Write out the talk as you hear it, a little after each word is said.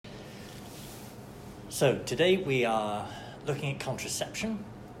So today we are looking at contraception.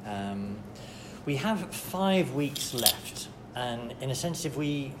 We have 5 weeks left, and in a sense,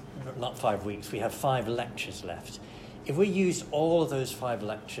 not 5 weeks, we have 5 lectures left. If we use all of those 5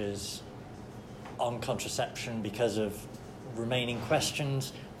 lectures on contraception because of remaining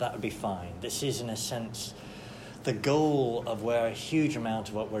questions, that would be fine. This is, in a sense, the goal of where a huge amount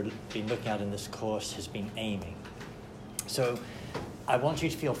of what we've been looking at in this course has been aiming. So I want you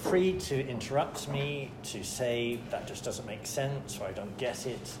to feel free to interrupt me, to say that just doesn't make sense, or I don't get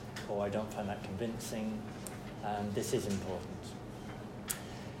it, or I don't find that convincing. This is important.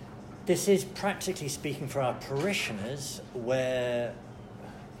 This is, practically speaking, for our parishioners, where,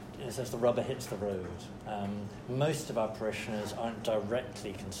 as the rubber hits the road. Most of our parishioners aren't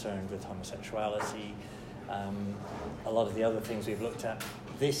directly concerned with homosexuality. A lot of the other things we've looked at,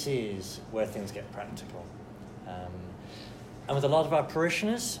 this is where things get practical. And with a lot of our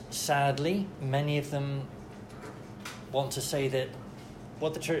parishioners, sadly, many of them want to say that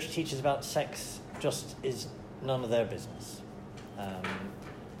what the church teaches about sex just is none of their business.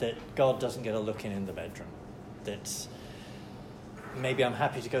 That God doesn't get a look in the bedroom. That maybe I'm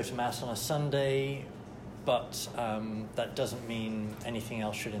happy to go to Mass on a Sunday, but that doesn't mean anything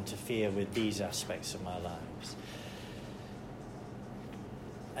else should interfere with these aspects of my lives.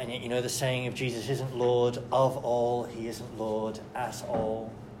 And yet, you know the saying of Jesus isn't Lord of all, he isn't Lord at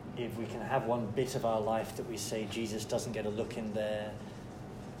all. If we can have one bit of our life that we say Jesus doesn't get a look in there,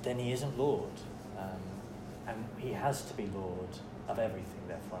 then he isn't Lord. And he has to be Lord of everything,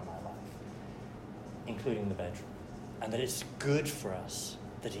 therefore, in my life, including the bedroom. And that it's good for us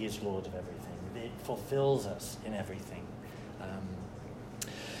that he is Lord of everything. It fulfills us in everything.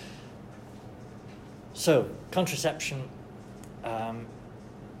 So, contraception,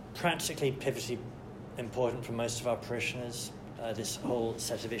 practically pivotally important for most of our parishioners, this whole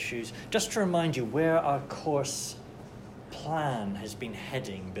set of issues. Just to remind you where our course plan has been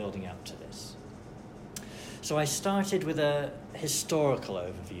heading building up to this. So I started with a historical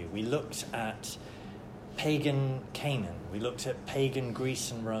overview. We looked at pagan Canaan, we looked at pagan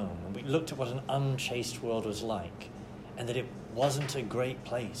Greece and Rome, and we looked at what an unchaste world was like, and that it wasn't a great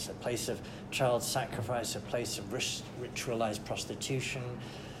place, a place of child sacrifice, a place of ritualized prostitution.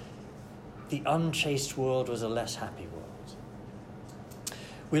 The unchaste world was a less happy world.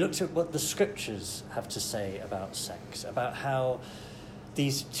 We looked at what the scriptures have to say about sex, about how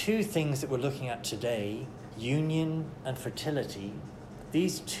these two things that we're looking at today, union and fertility,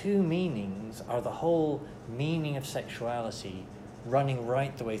 these two meanings are the whole meaning of sexuality running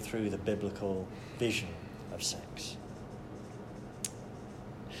right the way through the biblical vision of sex.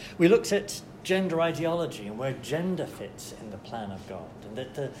 We looked at gender ideology and where gender fits in the plan of God, and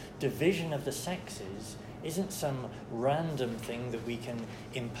that the division of the sexes isn't some random thing that we can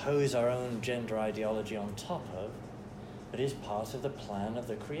impose our own gender ideology on top of, but is part of the plan of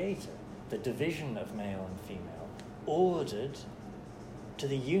the Creator, the division of male and female, ordered to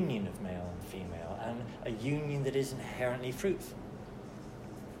the union of male and female, and a union that is inherently fruitful.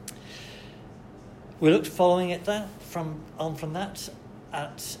 We looked following at that, from that,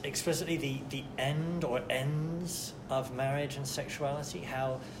 at explicitly the end or ends of marriage and sexuality,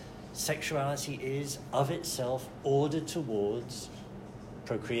 how sexuality is of itself ordered towards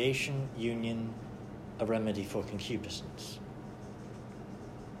procreation, union, a remedy for concupiscence.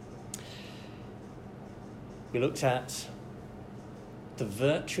 We looked at the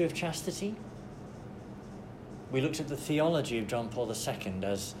virtue of chastity. We looked at the theology of John Paul II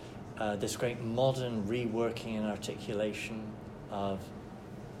as this great modern reworking and articulation of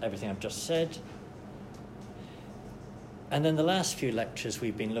everything I've just said. And then the last few lectures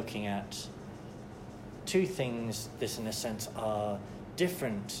we've been looking at two things that in a sense are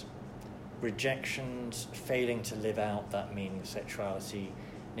different rejections, failing to live out that meaning of sexuality,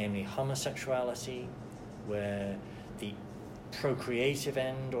 namely homosexuality, where the procreative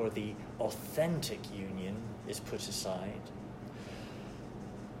end or the authentic union is put aside,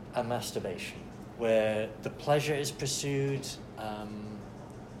 and masturbation, where the pleasure is pursued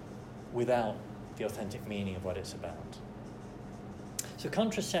without the authentic meaning of what it's about. So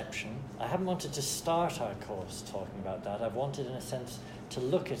contraception, I haven't wanted to start our course talking about that. I've wanted, in a sense, to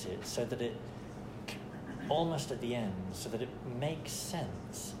look at it so that it, almost at the end, so that it makes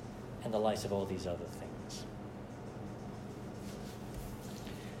sense in the light of all these other things.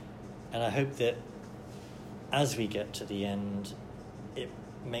 And I hope that as we get to the end, it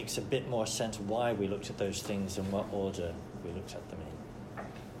makes a bit more sense why we looked at those things and what order we looked at them in.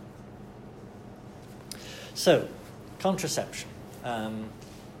 So, contraception.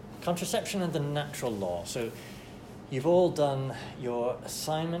 Contraception and the natural law. So, You've all done your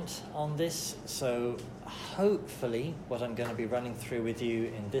assignment on this, so hopefully what I'm going to be running through with you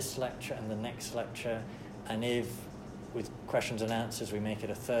in this lecture and the next lecture, and if with questions and answers we make it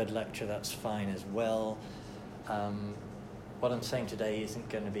a third lecture, that's fine as well. What I'm saying today isn't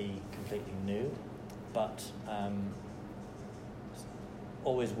going to be completely new, but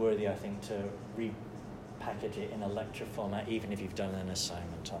always worthy, I think, to repackage it in a lecture format, even if you've done an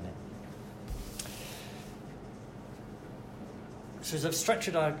assignment on it. So as I've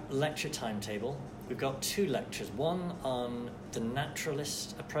structured our lecture timetable, we've got 2 lectures, one on the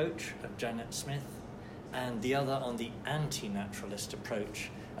naturalist approach of Janet Smith, and the other on the anti-naturalist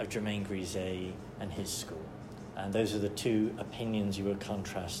approach of Germain Grisez and his school. And those are the 2 opinions you were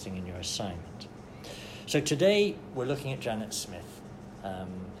contrasting in your assignment. So today we're looking at Janet Smith.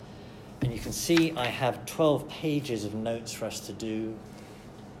 And you can see I have 12 pages of notes for us to do.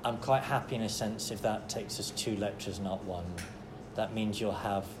 I'm quite happy in a sense if that takes us 2 lectures, not 1. That means you'll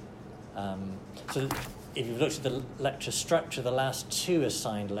have... so if you've looked at the lecture structure, the last 2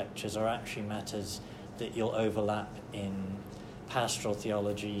 assigned lectures are actually matters that you'll overlap in pastoral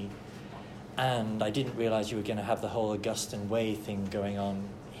theology. And I didn't realize you were going to have the whole Augustine Way thing going on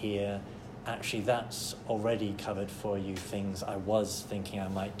here. Actually, that's already covered for you, things I was thinking I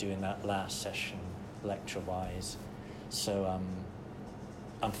might do in that last session, lecture-wise. So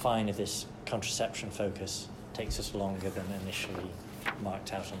I'm fine if this contraception focus takes us longer than initially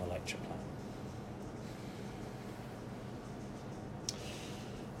marked out on the lecture plan.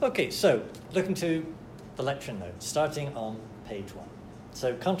 Okay, so looking to the lecture notes, starting on page 1.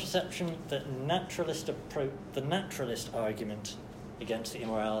 So contraception, the naturalist argument against the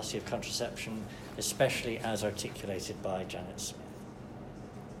immorality of contraception, especially as articulated by Janet Smith.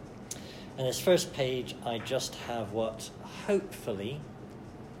 In this first page, I just have what hopefully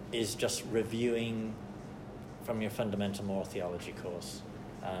is just reviewing from your fundamental moral theology course.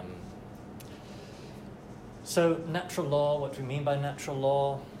 So natural law, what do we mean by natural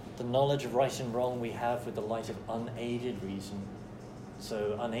law? The knowledge of right and wrong we have with the light of unaided reason.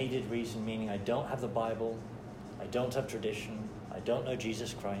 So unaided reason meaning I don't have the Bible, I don't have tradition, I don't know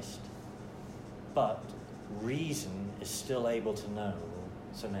Jesus Christ, but reason is still able to know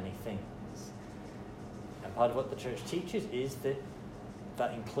so many things. And part of what the church teaches is that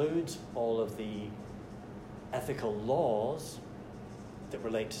that includes all of the ethical laws that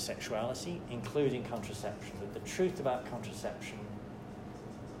relate to sexuality, including contraception. That the truth about contraception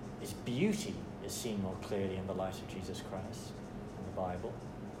is beauty is seen more clearly in the light of Jesus Christ and the Bible.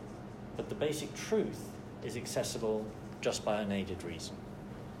 But the basic truth is accessible just by unaided reason.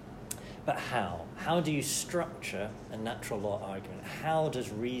 But how? How do you structure a natural law argument? How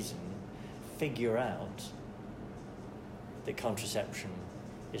does reason figure out that contraception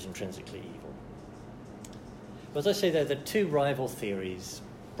is intrinsically evil? Well, as I say, there are 2 rival theories,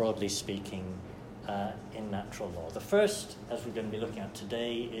 broadly speaking, in natural law. The first, as we're going to be looking at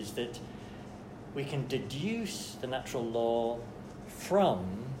today, is that we can deduce the natural law from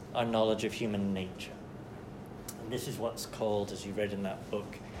our knowledge of human nature. And this is what's called, as you read in that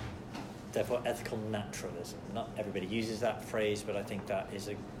book, therefore ethical naturalism. Not everybody uses that phrase, but I think that is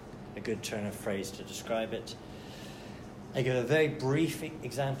a good turn of phrase to describe it. I give a very brief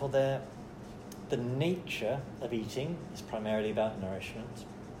example there. The nature of eating is primarily about nourishment,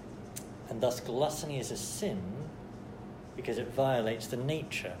 and thus gluttony is a sin because it violates the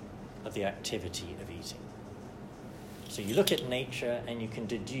nature of the activity of eating. So you look at nature and you can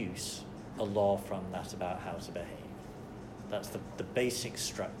deduce a law from that about how to behave. That's the basic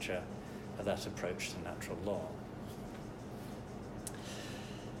structure of that approach to natural law.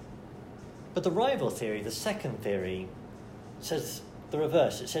 But the rival theory, the second theory, says the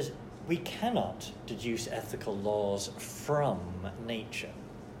reverse. It says we cannot deduce ethical laws from nature.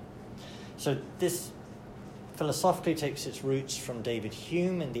 So this philosophically takes its roots from David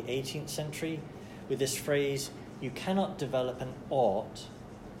Hume in the 18th century with this phrase, you cannot develop an ought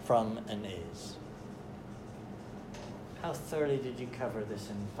from an is. How thoroughly did you cover this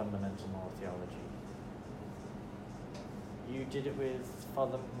in fundamental moral theology? You did it with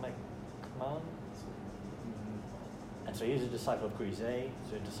Father McMahon? And so he was a disciple of Grisez,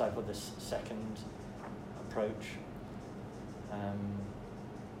 so a disciple of this second approach.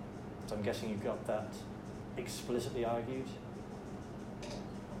 So I'm guessing you got that explicitly argued,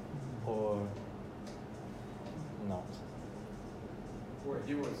 or not? Well,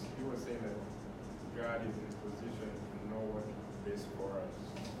 he was saying that God is in a position to know what is best for us.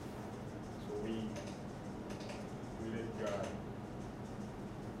 So we let God.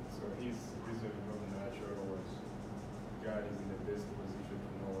 So his reason from natural was God is in the best position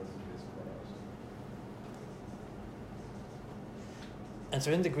to know what's best for us. And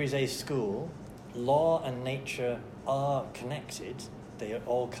so in the Grisez school, law and nature are connected. They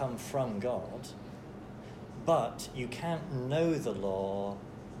all come from God. But you can't know the law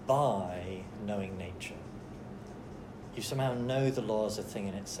by knowing nature. You somehow know the law as a thing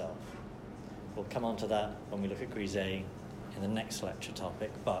in itself. We'll come on to that when we look at Grisez in the next lecture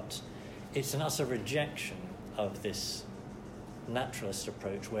topic, but it's an utter rejection of this naturalist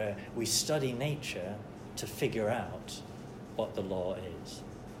approach where we study nature to figure out what the law is.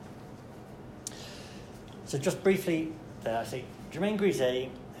 So just briefly, I think Germain Grisez,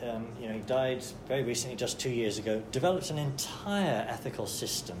 he died very recently, just 2 years ago, developed an entire ethical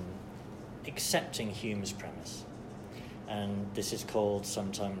system accepting Hume's premise. And this is called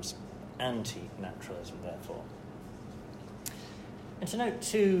sometimes anti-naturalism, therefore. And to note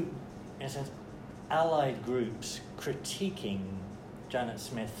two, in a sense, allied groups critiquing Janet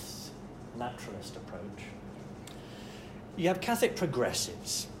Smith's naturalist approach. You have Catholic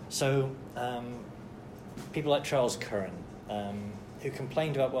progressives, so people like Charles Curran, who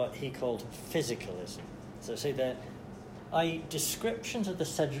complained about what he called physicalism. So say there, i.e. descriptions of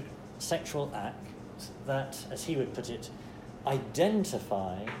the sexual act that, as he would put it,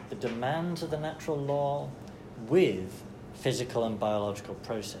 identify the demands of the natural law with physical and biological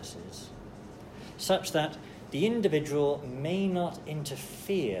processes, such that the individual may not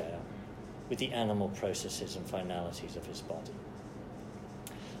interfere with the animal processes and finalities of his body.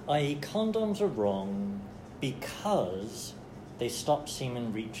 i.e. condoms are wrong because they stop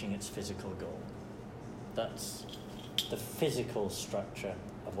semen reaching its physical goal. That's the physical structure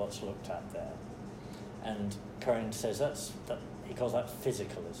of what's looked at there. And Curran says that he calls that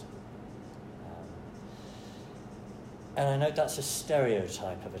physicalism. And I note that's a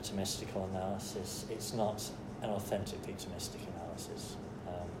stereotype of a Thomistical analysis. It's not an authentically Thomistic analysis.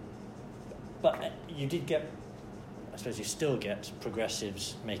 But you did get, I suppose you still get,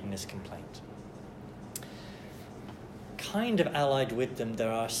 progressives making this complaint. Kind of allied with them,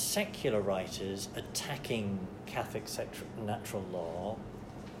 there are secular writers attacking Catholic natural law.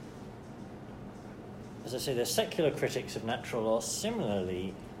 As I say, the secular critics of natural law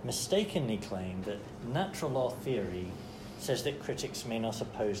similarly mistakenly claim that natural law theory says that critics may not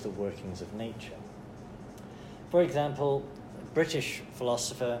oppose the workings of nature. For example, British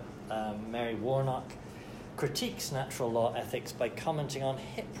philosopher Mary Warnock critiques natural law ethics by commenting on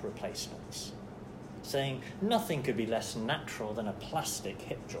hip replacements, saying nothing could be less natural than a plastic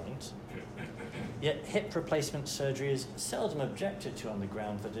hip joint, yet hip replacement surgery is seldom objected to on the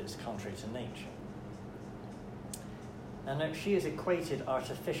ground that it's contrary to nature. And she has equated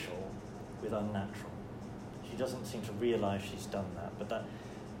artificial with unnatural. She doesn't seem to realise she's done that, but that,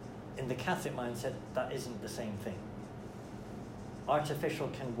 in the Catholic mindset, that isn't the same thing. Artificial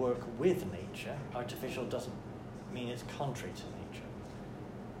can work with nature. Artificial doesn't mean it's contrary to nature.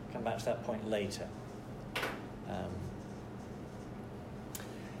 I'll come back to that point later. I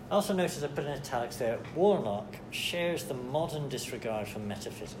also noticed I put in italics there, Warnock shares the modern disregard for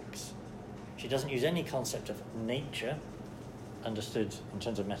metaphysics. She doesn't use any concept of nature, understood in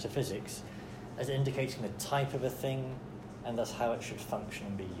terms of metaphysics, as indicating the type of a thing and thus how it should function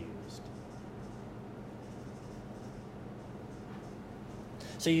and be used.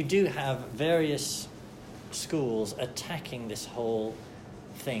 So you do have various schools attacking this whole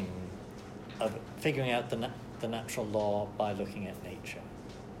thing of figuring out the natural law by looking at nature.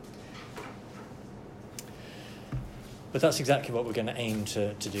 But that's exactly what we're going to aim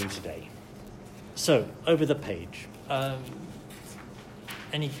to do today. So, over the page.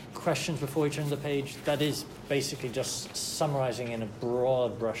 Any questions before we turn the page? That is basically just summarising in a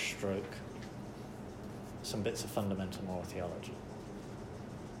broad brushstroke some bits of fundamental moral theology.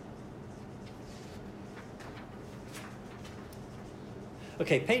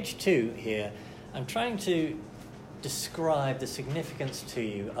 Okay, page 2 here. I'm trying to describe the significance to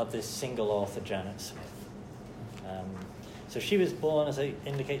you of this single author, Janet Smith. So she was born, as I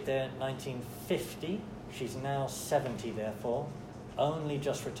indicate there, 1950. She's now 70, therefore. Only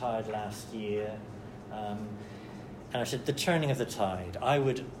just retired last year. And I said, the turning of the tide. I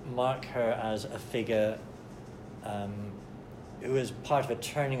would mark her as a figure who was part of a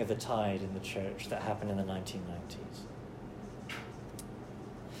turning of the tide in the church that happened in the 1990s.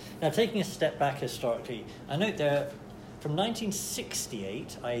 Now, taking a step back historically, I note there, from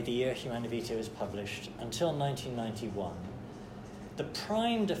 1968, i.e. the year Humanae Vitae was published, until 1991, the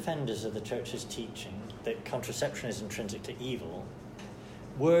prime defenders of the Church's teaching that contraception is intrinsic to evil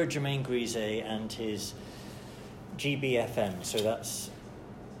were Germain Grisez and his GBFM. So that's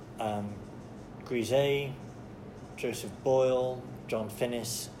Grisez, Joseph Boyle, John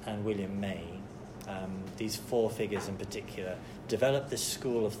Finnis, and William May. these four figures in particular, developed this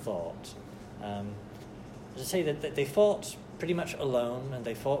school of thought. As I say, that they fought pretty much alone, and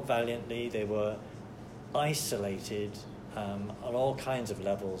they fought valiantly. They were isolated on all kinds of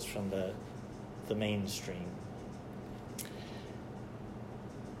levels from the mainstream.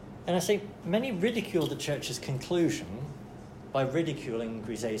 And I say many ridiculed the Church's conclusion by ridiculing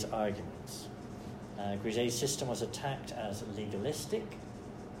Griset's arguments. Griset's system was attacked as legalistic.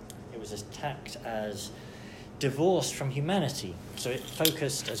 It was attacked as divorced from humanity. So it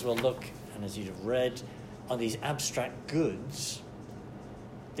focused, as we'll look, and as you'd have read, on these abstract goods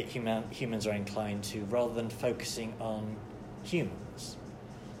that humans are inclined to, rather than focusing on humans.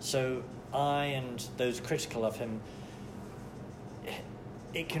 So I and those critical of him,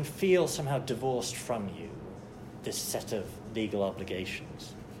 it can feel somehow divorced from you, this set of legal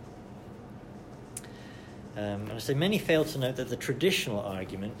obligations. And I say many fail to note that the traditional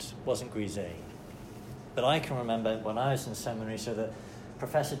argument wasn't Griset. But I can remember when I was in seminary, so the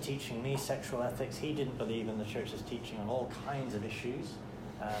professor teaching me sexual ethics, he didn't believe in the Church's teaching on all kinds of issues.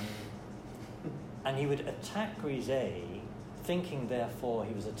 And he would attack Griset, thinking therefore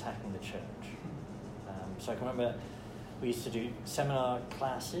he was attacking the Church. So I can remember we used to do seminar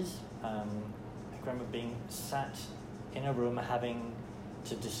classes. I can remember being sat in a room having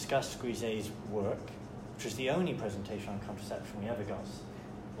to discuss Griset's work, which was the only presentation on contraception we ever got,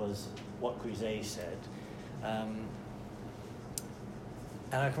 was what Griset said. And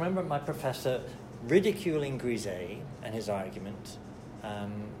I can remember my professor ridiculing Griset and his argument,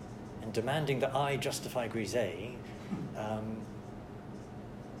 and demanding that I justify Griset.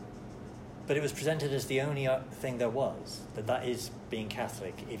 But it was presented as the only thing there was, that is being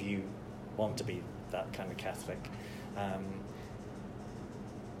Catholic if you want to be that kind of Catholic.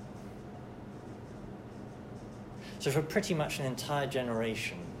 So for pretty much an entire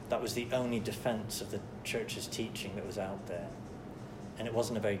generation, that was the only defense of the Church's teaching that was out there. And it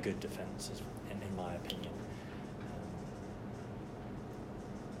wasn't a very good defense, in my opinion.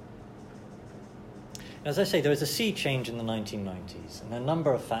 As I say, there was a sea change in the 1990s, and a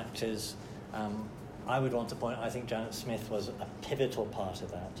number of factors. I would want to point out, I think Janet Smith was a pivotal part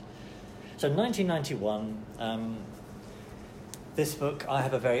of that. So in 1991, this book, I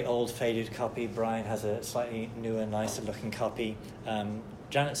have a very old, faded copy. Brian has a slightly newer, nicer-looking copy.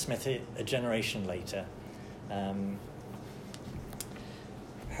 Janet Smith, a generation later.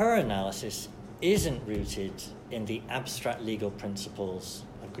 Her analysis isn't rooted in the abstract legal principles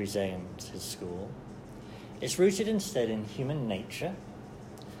of Griset and his school. It's rooted instead in human nature,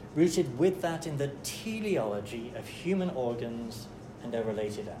 rooted with that in the teleology of human organs and their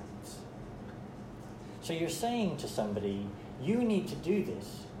related acts. So you're saying to somebody, you need to do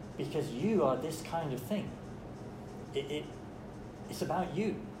this because you are this kind of thing. It's about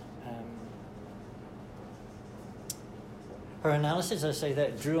you. Her analysis, as I say,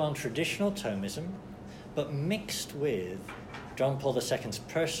 that drew on traditional Thomism, but mixed with John Paul II's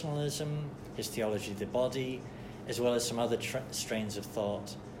personalism, his theology of the body, as well as some other strains of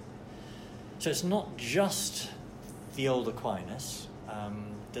thought. So it's not just the old Aquinas.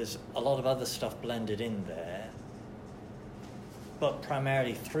 There's a lot of other stuff blended in there, but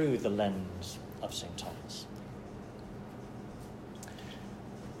primarily through the lens of St. Thomas.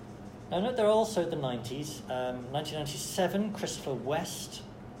 Now note there are also the 90s. 1997, Christopher West.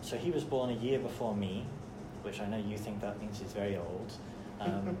 So he was born a year before me, which I know you think that means he's very old.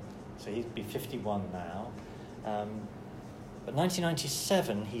 So he'd be 51 now. But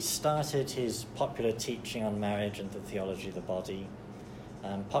 1997, he started his popular teaching on marriage and the theology of the body,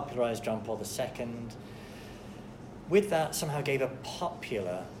 popularized John Paul II. With that, somehow gave a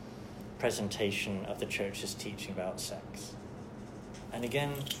popular presentation of the Church's teaching about sex. And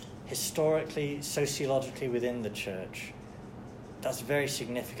again, historically, sociologically within the Church, that's very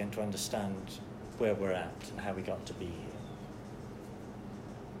significant to understand where we're at and how we got to be here.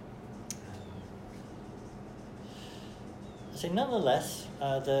 So nonetheless,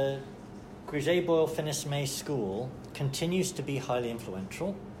 the Griset-Boyle-Finis-May school continues to be highly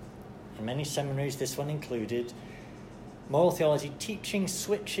influential. In many seminaries, this one included, moral theology teaching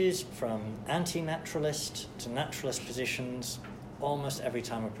switches from anti-naturalist to naturalist positions almost every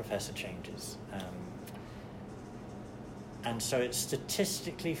time a professor changes. And so it's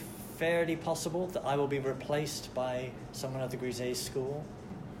statistically fairly possible that I will be replaced by someone at the Griset school.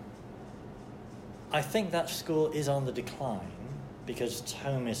 I think that school is on the decline because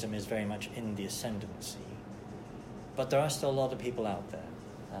Thomism is very much in the ascendancy. But there are still a lot of people out there.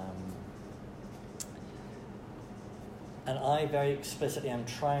 And I very explicitly am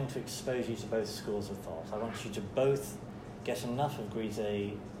trying to expose you to both schools of thought. I want you to both get enough of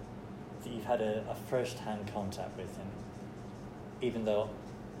Griset that you've had a first-hand contact with him, even though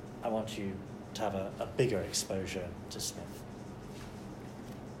I want you to have a bigger exposure to Smith.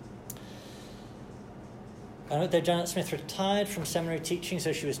 I know that Janet Smith retired from seminary teaching,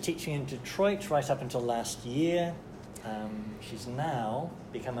 so she was teaching in Detroit right up until last year. She's now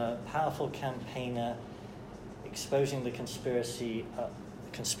become a powerful campaigner exposing the conspiracies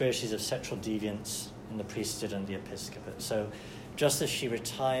of sexual deviance in the priesthood and the episcopate. So just as she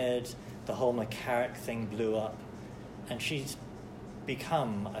retired, the whole McCarrick thing blew up, and she's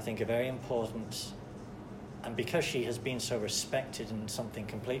become, I think, a very important, and because she has been so respected in something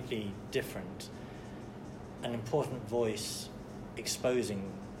completely different, an important voice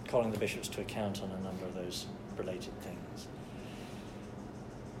exposing, calling the bishops to account on a number of those related things.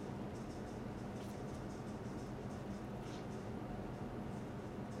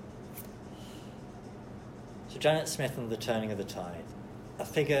 So Janet Smith and the Turning of the Tide, a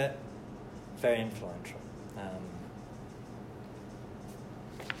figure very influential.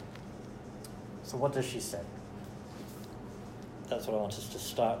 So what does she say? That's what I want us to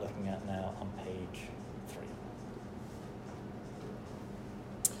start looking at now on page 3.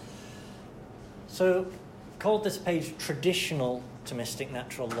 So, called this page Traditional Thomistic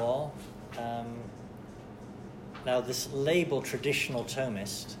Natural Law. Now this label, Traditional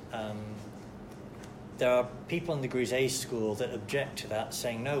Thomist, there are people in the Grisez school that object to that,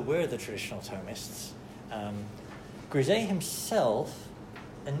 saying, no, we're the traditional Thomists. Grisez himself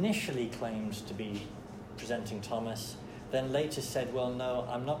initially claimed to be presenting Thomas, then later said, well, no,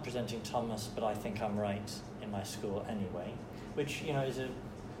 I'm not presenting Thomas, but I think I'm right in my school anyway, which, is a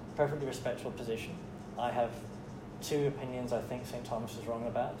perfectly respectable position. I have 2 opinions I think St. Thomas is wrong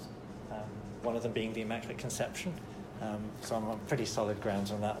about, one of them being the Immaculate Conception, so I'm on pretty solid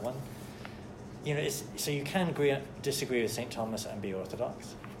grounds on that one. So you can disagree with St. Thomas and be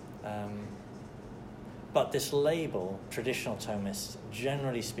Orthodox. But this label, traditional Thomists,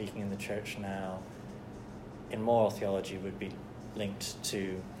 generally speaking in the church now, in moral theology, would be linked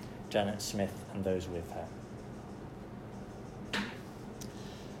to Janet Smith and those with her.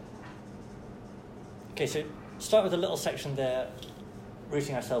 Okay, so start with a little section there,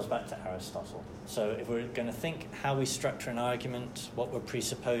 rooting ourselves back to Aristotle. So if we're going to think how we structure an argument, what we're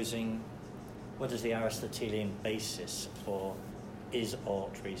presupposing, what is the Aristotelian basis for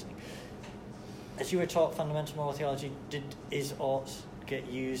is-ought reasoning? As you were taught fundamental moral theology, did is-ought get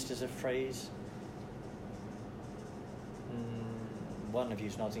used as a phrase? One of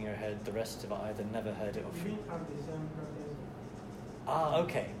you's nodding your head, the rest of it either never heard it or... We didn't have the same Ah,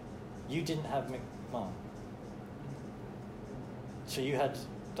 okay. You didn't have McMahon. So you had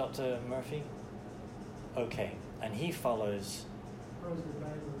Dr. Murphy? Okay. And he follows...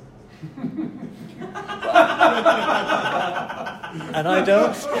 and I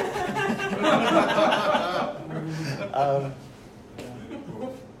don't.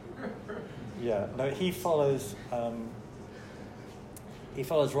 He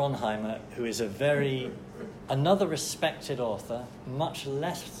follows Ronheimer, who is another respected author, much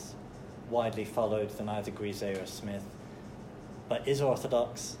less widely followed than either Grisez or Smith, but is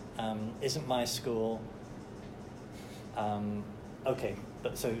Orthodox, isn't my school. Okay,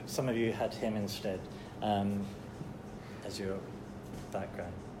 but so some of you had him instead as your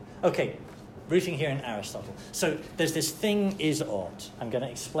background. Okay, rooting here in Aristotle. So there's this thing is-ought. I'm going to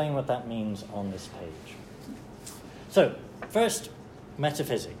explain what that means on this page. So first,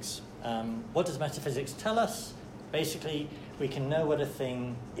 metaphysics. What does metaphysics tell us? Basically, we can know what a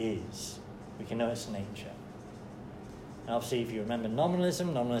thing is. We can know its nature. And obviously, if you remember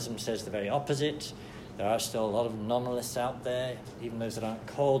nominalism says the very opposite. There are still a lot of nominalists out there, even those that aren't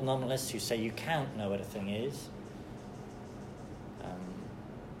called nominalists, who say you can't know what a thing is.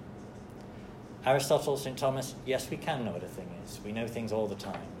 Aristotle, St. Thomas, yes, we can know what a thing is. We know things all the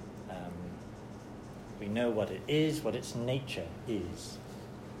time. We know what it is, what its nature is.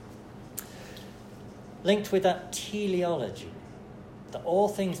 Linked with that teleology, that all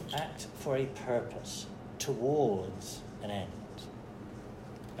things act for a purpose, towards an end.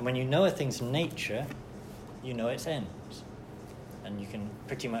 And when you know a thing's nature, you know its end. And you can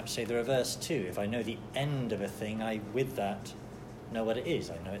pretty much say the reverse too. If I know the end of a thing, I, with that, know what it is.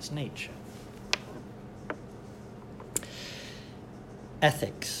 I know its nature.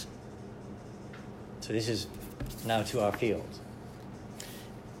 Ethics. So this is now to our field.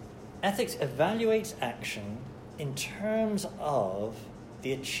 Ethics evaluates action in terms of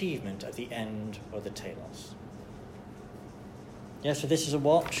the achievement of the end or the telos. Yeah, so this is a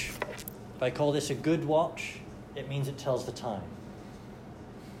watch. If I call this a good watch, it means it tells the time.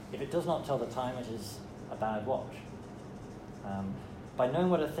 If it does not tell the time, it is a bad watch. By knowing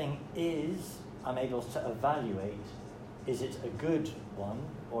what a thing is, I'm able to evaluate, is it a good one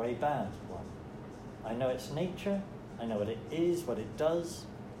or a bad one? I know its nature, I know what it is, what it does,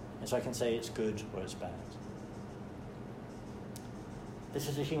 and so I can say it's good or it's bad. This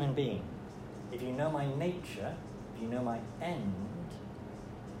is a human being. If you know my nature, if you know my end,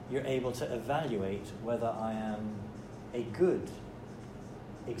 you're able to evaluate whether I am a good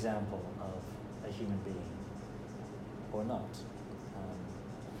example of a human being or not.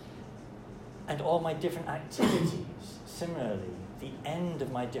 And all my different activities, similarly, the end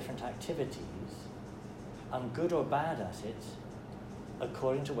of my different activities, I'm good or bad at it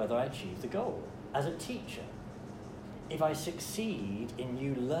according to whether I achieve the goal. As a teacher, if I succeed in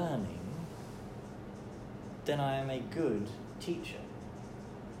you learning, then I am a good teacher.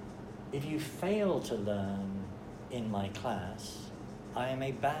 If you fail to learn in my class, I am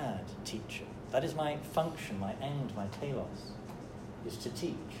a bad teacher. That is my function, my end, my telos, is to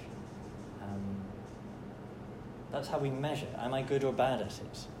teach. That's how we measure. Am I good or bad at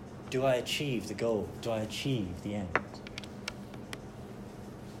it? Do I achieve the goal? Do I achieve the end?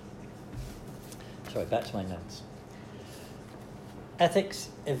 Sorry, back to my notes. Ethics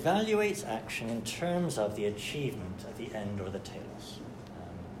evaluates action in terms of the achievement of the end or the telos.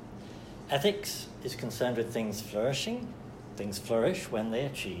 Ethics is concerned with things flourishing. Things flourish when they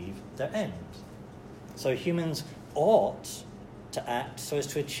achieve their end. So humans ought to act so as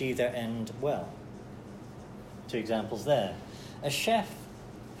to achieve their end well. 2 examples there. A chef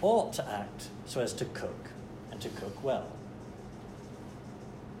ought to act so as to cook, and to cook well.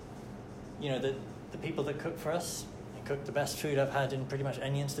 You know, the people that cook for us, they cook the best food I've had in pretty much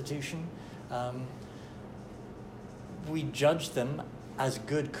any institution. We judge them as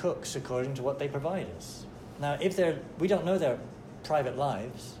good cooks according to what they provide us. Now, we don't know their private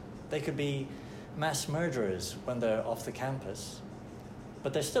lives. They could be mass murderers when they're off the campus,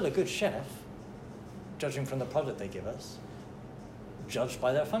 but they're still a good chef, judging from the product they give us, judged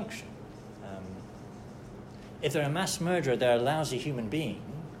by their function. If they're a mass murderer, they're a lousy human being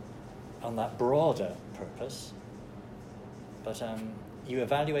on that broader purpose, but you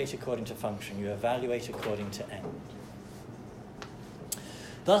evaluate according to function, you evaluate according to end.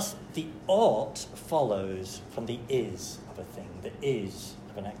 Thus, the ought follows from the is of a thing, the is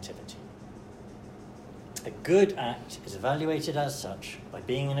of an activity. A good act is evaluated as such by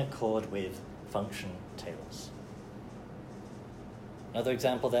being in accord with function telos. Another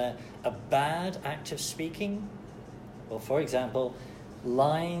example there, a bad act of speaking, well, for example,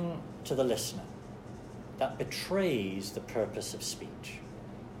 lying to the listener. That betrays the purpose of speech.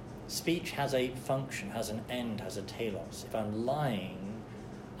 Speech has a function, has an end, has a telos. If I'm lying,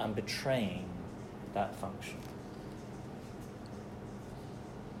 I'm betraying that function.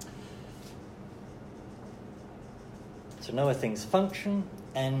 So know a thing's function,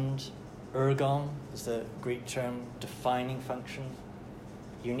 end, ergon is the Greek term defining function.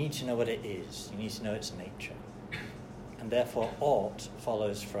 You need to know what it is. You need to know its nature. And therefore, ought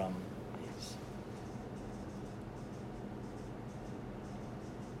follows from is.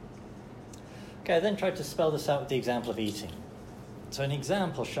 Okay, I then tried to spell this out with the example of eating. So an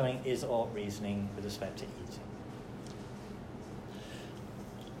example showing is-ought reasoning with respect to eating.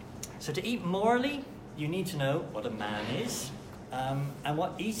 So to eat morally, you need to know what a man is, and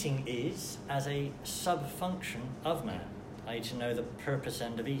what eating is as a sub-function of man. I need to know the purpose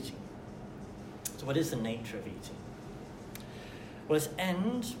end of eating. So what is the nature of eating? Well, its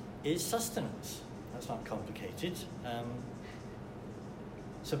end is sustenance. That's not complicated.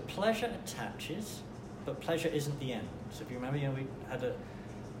 So pleasure attaches, but pleasure isn't the end. So if you remember, we had a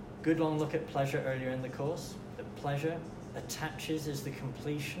good long look at pleasure earlier in the course. That pleasure attaches is the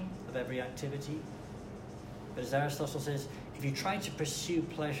completion of every activity. But as Aristotle says, if you try to pursue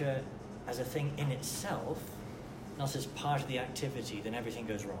pleasure as a thing in itself, not as part of the activity, then everything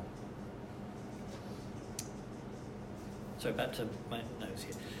goes wrong. So back to my notes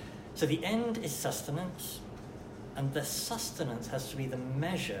here. So the end is sustenance, and the sustenance has to be the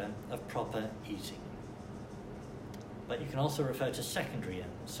measure of proper eating. But you can also refer to secondary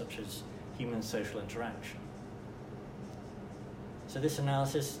ends, such as human social interaction. So this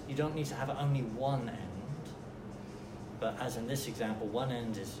analysis, you don't need to have only one end, but as in this example, one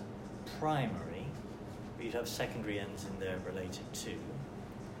end is primary, but you'd have secondary ends in there related to.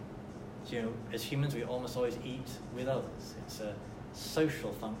 So, as humans, we almost always eat with others. It's a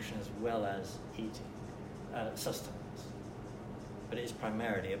social function as well as eating, sustenance. But it is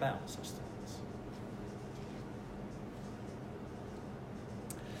primarily about sustenance.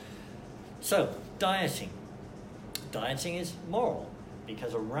 So, dieting. Dieting is moral,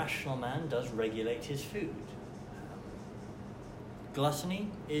 because a rational man does regulate his food. gluttony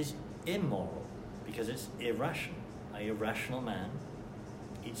is immoral because it's irrational. An irrational man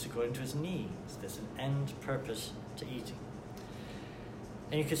eats according to his needs. There's an end purpose to eating.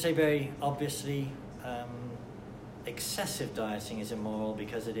 And you could say very obviously, excessive dieting is immoral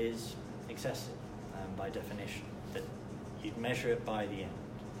because it is excessive by definition, that you'd measure it by the end.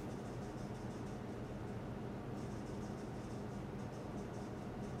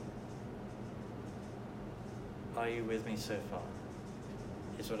 Are you with me so far?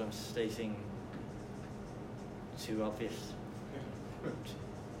 Is what I'm stating too obvious? If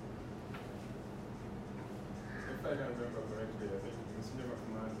I can remember correctly, I think Muslim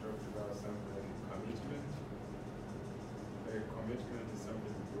Rahman talked about something commitment. A commitment is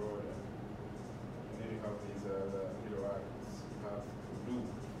something broader. And then you have these other little acts you have to do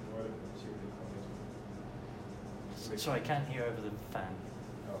in order to achieve the commitment. So I can't hear over the fan.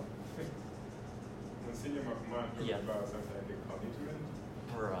 Oh. Muslim Rahman talked about something like a commitment.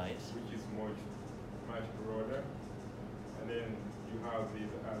 Right. Which is much broader. And then you have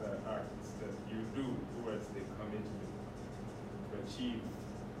these other acts that you do towards the commitment to achieve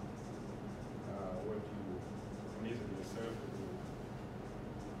what you committed yourself to do.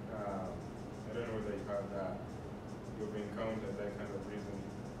 I don't know whether you have that. You've encountered that kind of reason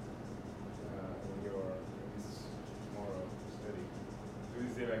in your this moral study. So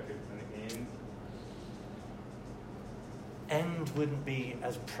is there like an end? End wouldn't be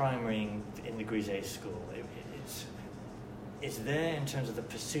as primary in the Grisez school. It's there in terms of the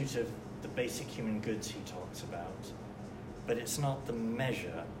pursuit of the basic human goods he talks about, but it's not the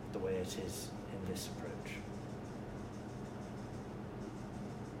measure the way it is in this approach.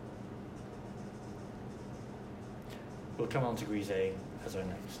 We'll come on to Grisez as our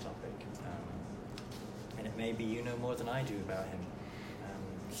next topic, and it may be you know more than I do about him,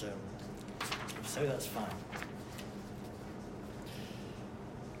 so that's fine.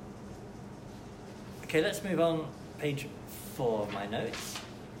 Okay, let's move on. Page 4 of my notes.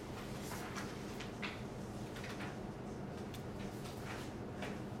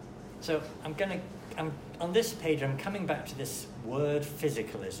 So I'm on this page, I'm coming back to this word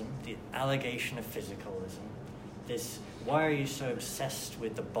physicalism, the allegation of physicalism. This, why are you so obsessed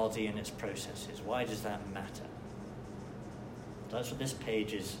with the body and its processes? Why does that matter? That's what this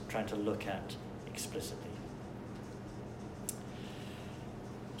page is trying to look at explicitly.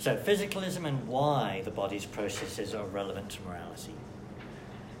 So, physicalism and why the body's processes are relevant to morality.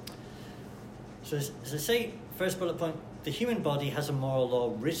 So, as I say, first bullet point, the human body has a moral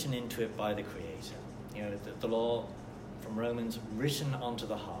law written into it by the Creator. You know, the law from Romans written onto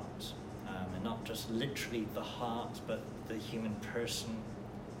the heart, and not just literally the heart, but the human person.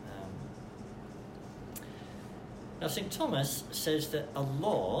 Now, St. Thomas says that a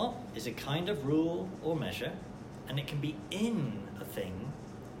law is a kind of rule or measure, and it can be in a thing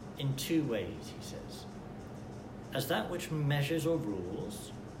in two ways, he says. As that which measures or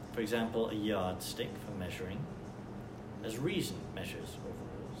rules, for example, a yardstick for measuring, as reason measures or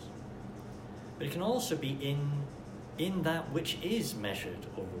rules. But it can also be in that which is measured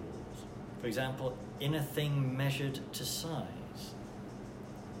or rules. For example, in a thing measured to size.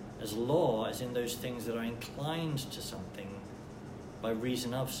 As law as in those things that are inclined to something by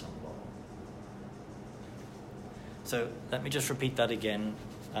reason of some law. So let me just repeat that again.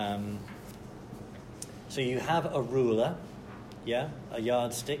 So you have a ruler, a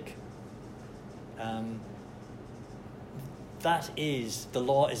yardstick. That is, the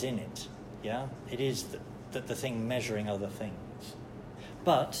law is in it, It is the thing measuring other things.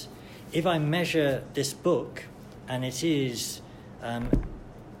 But if I measure this book and it is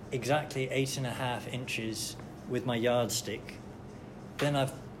exactly 8.5 inches with my yardstick, then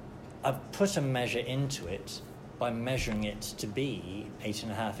I've put a measure into it by measuring it to be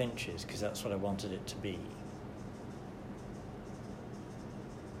 8.5 inches, because that's what I wanted it to be.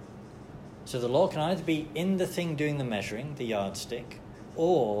 So the law can either be in the thing doing the measuring, the yardstick,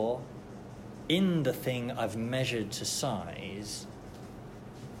 or in the thing I've measured to size.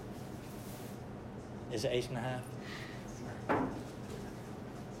 Is it 8.5?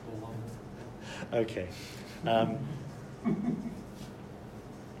 Okay.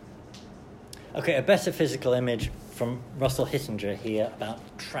 Okay, a better physical image from Russell Hittinger here about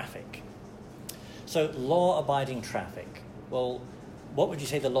traffic. So, law-abiding traffic. Well, what would you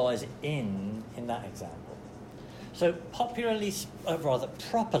say the law is in that example? So,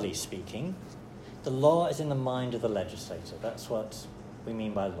 properly speaking, the law is in the mind of the legislator. That's what we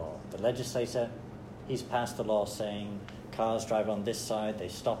mean by law. The legislator, he's passed the law saying cars drive on this side, they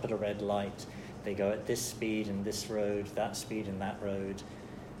stop at a red light, they go at this speed in this road, that speed in that road.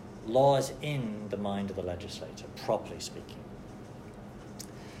 Law is in the mind of the legislator, properly speaking.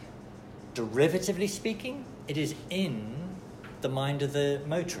 derivatively speaking, it is in the mind of the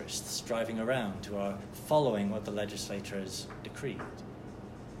motorists driving around who are following what the legislator has decreed.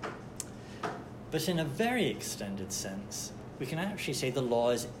 But in a very extended sense, we can actually say the law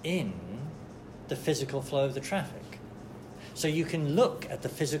is in the physical flow of the traffic. So you can look at the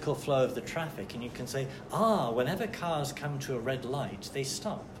physical flow of the traffic and you can say, whenever cars come to a red light, they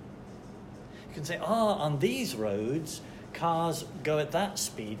stop. You can say, on these roads, cars go at that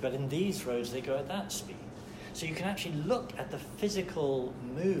speed, but in these roads, they go at that speed. So you can actually look at the physical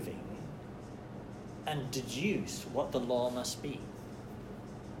moving and deduce what the law must be.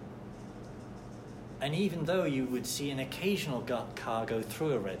 And even though you would see an occasional car go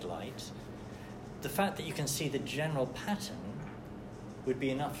through a red light, the fact that you can see the general pattern would be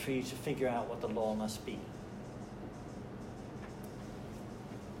enough for you to figure out what the law must be.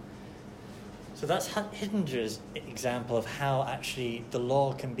 So that's Hittinger's example of how actually the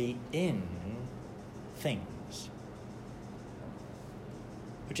law can be in things,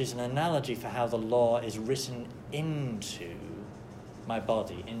 which is an analogy for how the law is written into my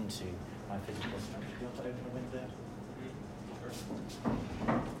body, into my physical structure. Do you want to open a window?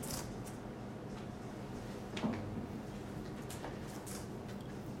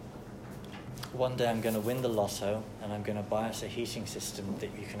 One day I'm going to win the lotto and I'm going to buy us a heating system that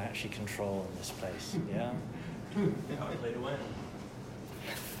you can actually control in this place. Yeah? I play to win.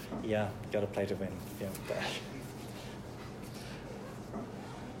 Yeah, got to play to win. Yeah.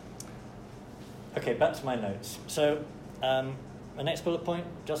 Okay, back to my notes. So, my next bullet point,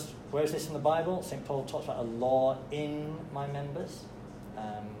 just where is this in the Bible? St. Paul talks about a law in my members.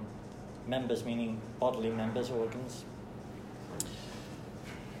 Members meaning bodily members, organs.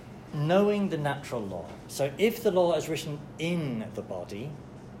 Knowing the natural law. So if the law is written in the body,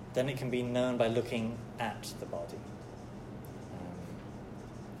 then it can be known by looking at the body.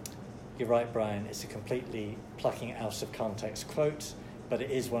 You're right, Brian, it's a completely plucking out of context quote, but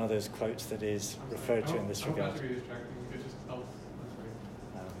it is one of those quotes that is referred to in this regard.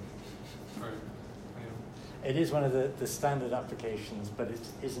 It is one of the standard applications, but it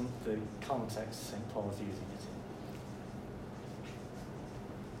isn't the context St. Paul is using it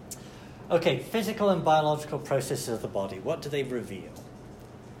in. Okay, physical and biological processes of the body. What do they reveal?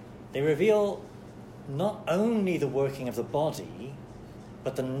 They reveal not only the working of the body,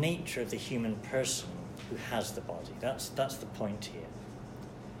 but the nature of the human person who has the body. That's the point here.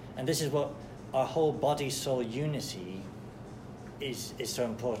 And this is what our whole body-soul unity is so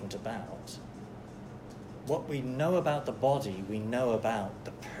important about. What we know about the body, we know about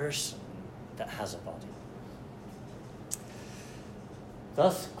the person that has a body.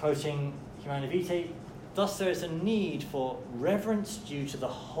 Thus, quoting Humanae Vitae, thus there is a need for reverence due to the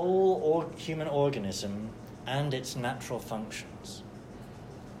whole human organism and its natural functions.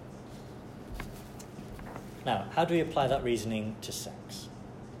 Now, how do we apply that reasoning to sex?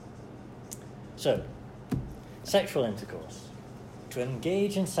 So, sexual intercourse. To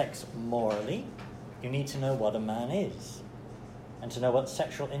engage in sex morally, you need to know what a man is, and to know what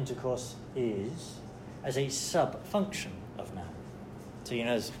sexual intercourse is as a sub-function of man. So you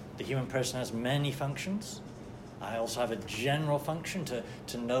know, the human person has many functions. I also have a general function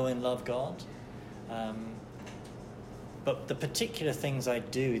to know and love God. But the particular things I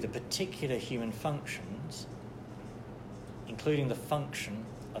do, the particular human functions, including the function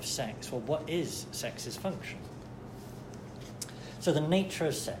of sex, well, what is sex's function? So the nature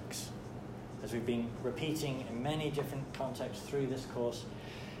of sex, as we've been repeating in many different contexts through this course,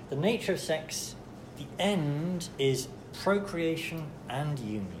 the nature of sex, the end is procreation and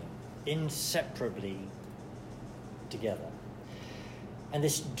union, inseparably together. And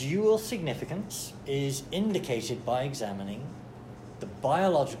this dual significance is indicated by examining the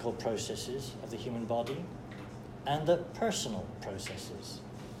biological processes of the human body and the personal processes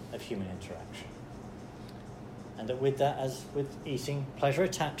of human interaction. And that with that, as with eating, pleasure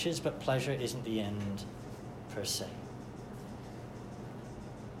attaches, but pleasure isn't the end per se.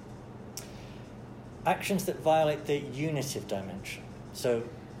 Actions that violate the unitive dimension. So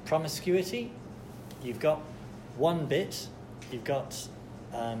promiscuity, you've got one bit, you've got,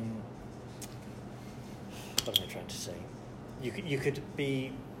 what am I trying to say? You could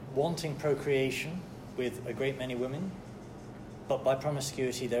be wanting procreation with a great many women, but by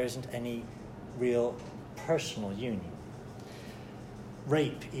promiscuity there isn't any real personal union.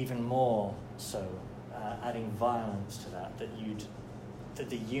 Rape, even more so, adding violence to that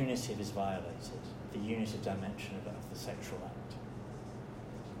the unitive is violated, the unitive dimension of the sexual act.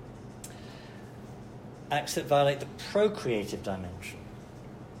 Acts that violate the procreative dimension.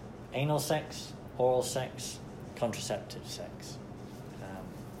 Anal sex, oral sex, contraceptive sex.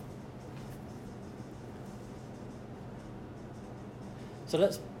 So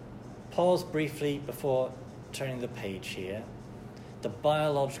let's pause briefly before turning the page here. The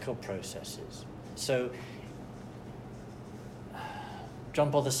biological processes. So John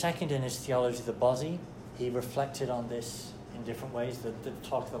Paul II, in his Theology of the Body, he reflected on this in different ways, the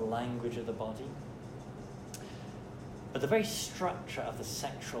talk of the language of the body. But the very structure of the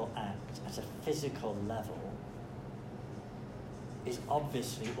sexual act at a physical level is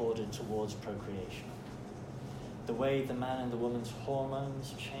obviously ordered towards procreation. The way the man and the woman's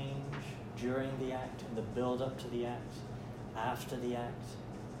hormones change during the act, in the build-up to the act, after the act,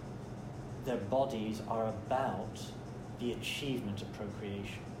 their bodies are about the achievement of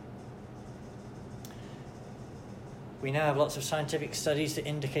procreation. We now have lots of scientific studies that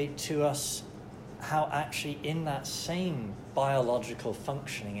indicate to us how actually in that same biological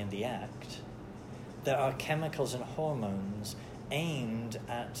functioning in the act, there are chemicals and hormones aimed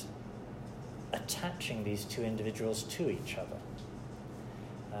at attaching these two individuals to each other.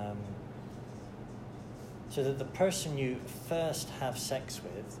 So that the person you first have sex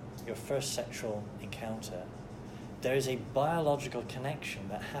with, your first sexual encounter, there is a biological connection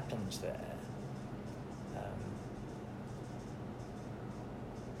that happens there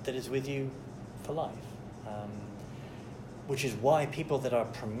that is with you for life. Which is why people that are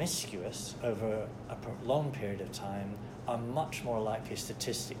promiscuous over a long period of time are much more likely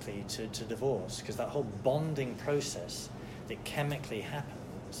statistically to divorce, because that whole bonding process that chemically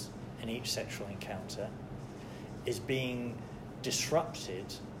happens in each sexual encounter is being disrupted,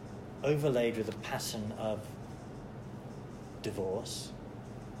 overlaid with a pattern of divorce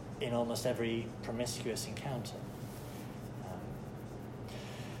in almost every promiscuous encounter.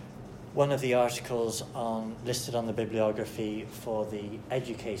 One of the articles listed on the bibliography for the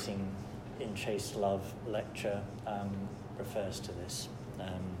Educating in Chaste Love lecture refers to this.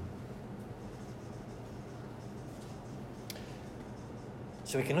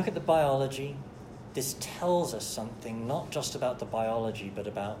 So we can look at the biology. This tells us something not just about the biology, but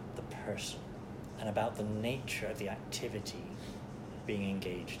about the person and about the nature of the activity being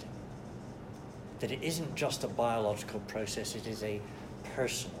engaged in. That it isn't just a biological process, it is a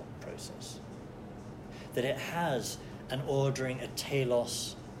personal process. That it has an ordering, a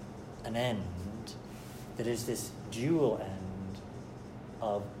telos, an end, that is this dual end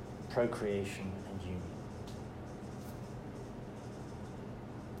of procreation and union.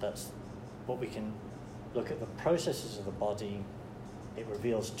 That's what we can look at, the processes of the body. It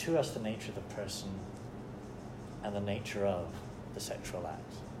reveals to us the nature of the person and the nature of the sexual act.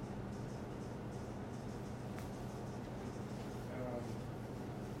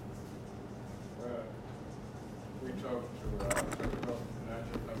 We talked about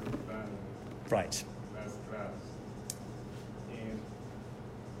natural family planning Right. last class, and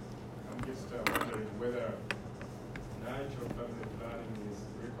I'm just wondering whether natural family planning is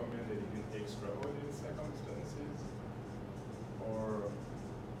recommended in extraordinary circumstances, or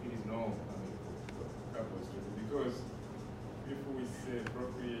it is normal, for couples to do. Because if we say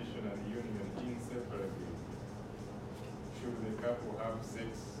procreation and union inseparably, should the couple have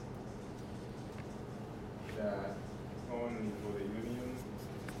sex that only for the union?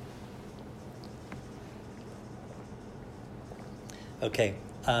 Okay.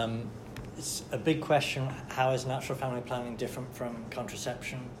 It's a big question. How is natural family planning different from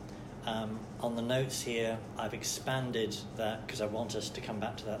contraception? On the notes here, I've expanded that because I want us to come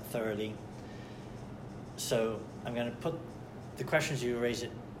back to that thoroughly. So I'm going to put the questions you raise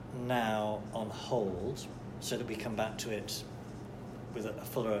it now on hold so that we come back to it with a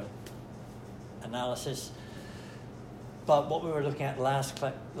fuller analysis. But what we were looking at last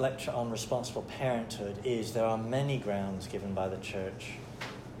lecture on responsible parenthood is there are many grounds given by the church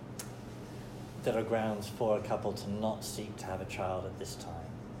that are grounds for a couple to not seek to have a child at this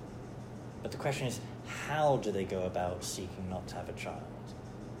time. But the question is, how do they go about seeking not to have a child?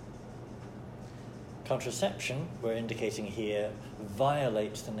 Contraception, we're indicating here,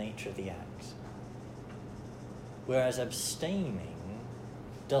 violates the nature of the act, whereas abstaining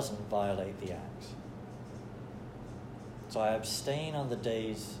doesn't violate the act. So I abstain on the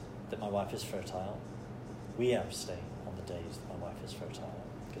days that my wife is fertile. We abstain on the days that my wife is fertile,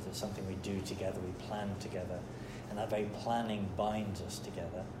 because it's something we do together, we plan together, and that very planning binds us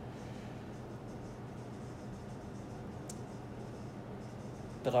together.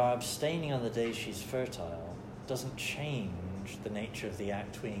 But our abstaining on the days she's fertile doesn't change the nature of the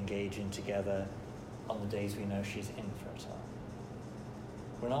act we engage in together on the days we know she's infertile.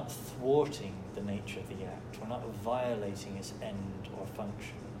 We're not thwarting the nature of the act. We're not violating its end or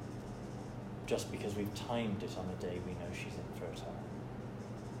function just because we've timed it on the day we know she's infertile.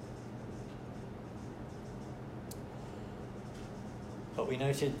 But we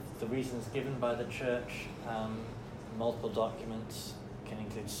noted the reasons given by the church, multiple documents can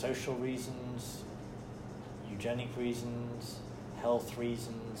include social reasons, eugenic reasons, health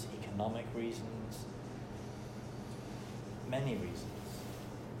reasons, economic reasons, many reasons.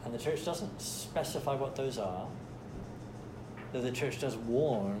 And the church doesn't specify what those are, though the church does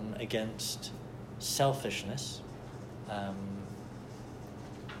warn against selfishness.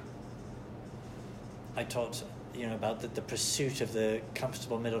 I talked, about the pursuit of the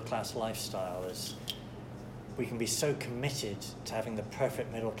comfortable middle-class lifestyle. Is we can be so committed to having the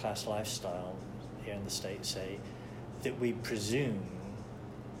perfect middle-class lifestyle here in the States, say, that we presume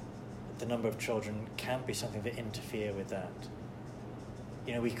that the number of children can't be something that interfere with that.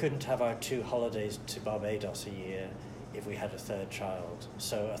 We couldn't have our 2 holidays to Barbados a year if we had a 3rd child,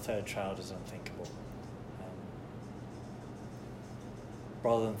 so a 3rd child is unthinkable.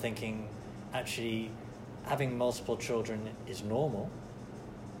 Rather than thinking, actually, having multiple children is normal,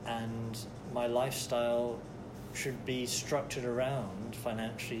 and my lifestyle should be structured around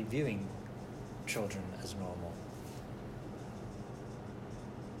financially viewing children as normal.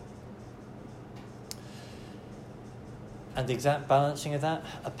 And the exact balancing of that,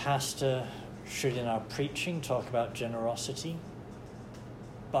 a pastor should in our preaching talk about generosity,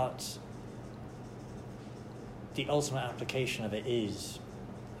 but the ultimate application of it is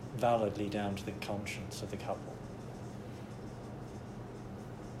validly down to the conscience of the couple.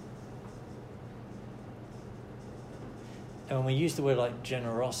 And when we use the word like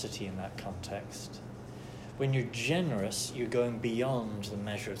generosity in that context, when you're generous, you're going beyond the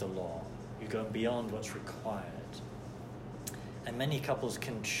measure of the law. You're going beyond what's required. And many couples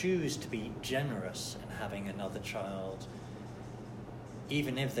can choose to be generous in having another child,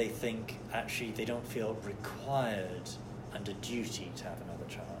 even if they think actually they don't feel required under duty to have another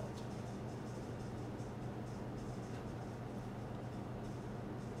child.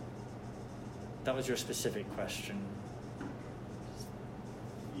 That was your specific question.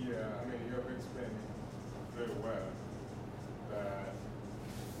 Yeah, you have explained very well that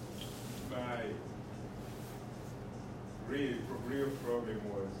my real problem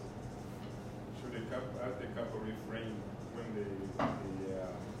was, should the couple refrain when the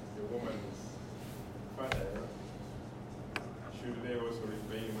woman's father, should they also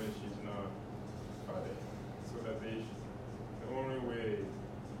refrain when she's not father, so that the only way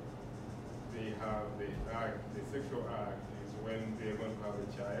they have the sexual act is when they're going to have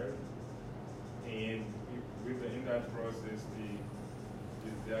a child, and in that process,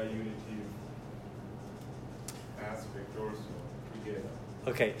 their unity aspect also together.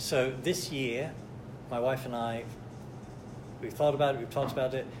 Okay, so this year, my wife and I, we've thought about it, we've talked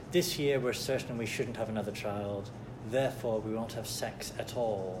about it. This year, we're certain we shouldn't have another child. Therefore, we won't have sex at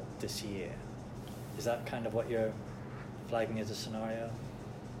all this year. Is that kind of what you're flagging as a scenario?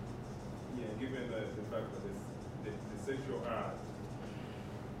 Yeah, given the fact that the sexual act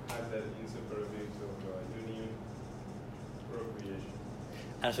has that inseparability of union, procreation.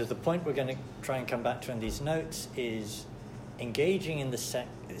 And so the point we're going to try and come back to in these notes is engaging in the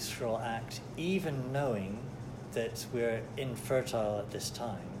sexual act, even knowing that we're infertile at this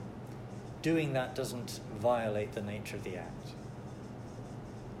time. Doing that doesn't violate the nature of the act.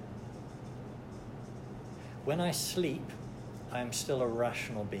 When I sleep, I am still a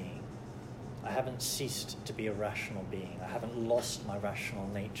rational being. I haven't ceased to be a rational being. I haven't lost my rational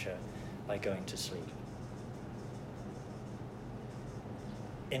nature by going to sleep.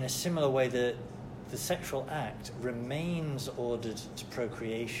 In a similar way, the sexual act remains ordered to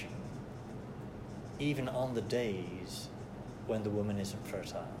procreation, even on the days when the woman isn't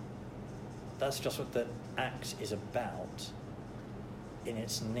fertile. That's just what the act is about in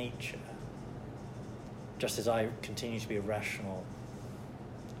its nature, just as I continue to be a rational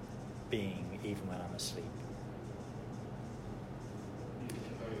being even when I'm asleep.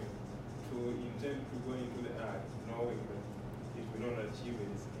 To intend to go into the act knowing that if we don't achieve it,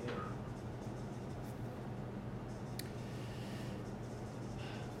 it's the end.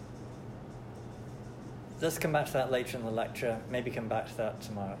 Let's come back to that later in the lecture. Maybe come back to that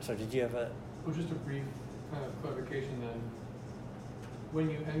tomorrow. So did you have a... Well, just a brief kind of clarification then. When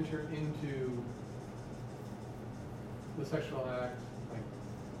you enter into the sexual act, like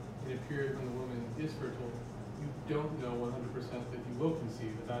in a period when the woman is fertile, you don't know 100% that you will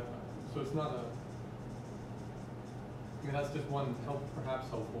conceive at that time. So it's not that's just one perhaps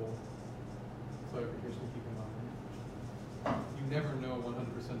helpful clarification to keep in mind. You never know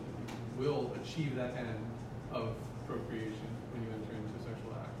 100% that you will achieve that end of procreation when you enter into a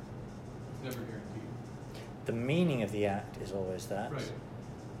sexual act. It's never guaranteed. The meaning of the act is always that. Right.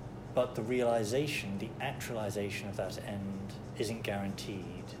 but the realization, the actualization of that end isn't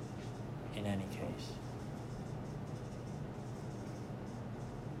guaranteed in any case.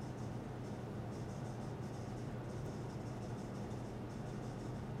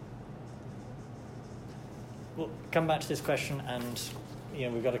 We'll come back to this question, and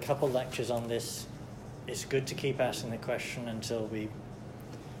we've got a couple lectures on this. It's good to keep asking the question until we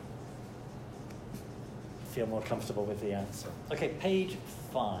feel more comfortable with the answer. Okay, page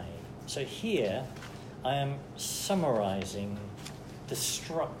 5. So here I am summarizing the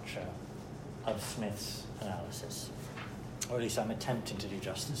structure of Smith's analysis, or at least I'm attempting to do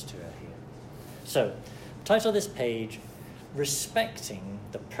justice to it here. So, title of this page, Respecting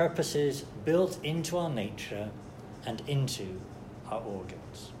the Purposes Built into Our Nature and into Our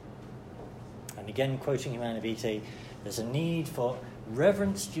Organs. And again, quoting Humanae Vitae, there's a need for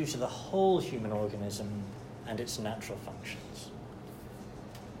reverence due to the whole human organism and its natural functions.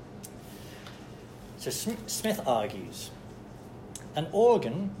 So Smith argues, an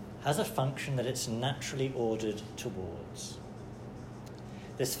organ has a function that it's naturally ordered towards.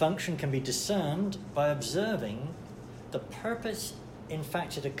 This function can be discerned by observing the purpose, in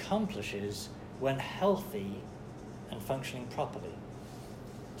fact, it accomplishes when healthy and functioning properly.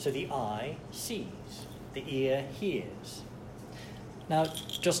 So the eye sees, the ear hears. Now,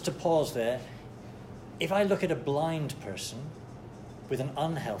 just to pause there, if I look at a blind person with an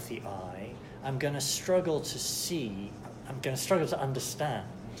unhealthy eye, I'm going to struggle to understand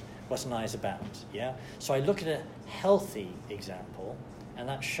what an eye is about, yeah? So I look at a healthy example, and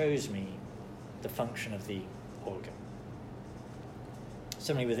that shows me the function of the organ.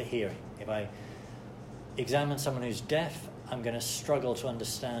 Similarly with the hearing. If I examine someone who's deaf, I'm going to struggle to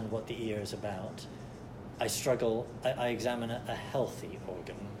understand what the ear is about. I examine a healthy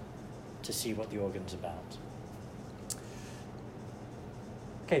organ to see what the organ's about.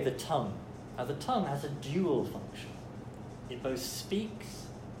 Okay, the tongue. Now the tongue has a dual function. It both speaks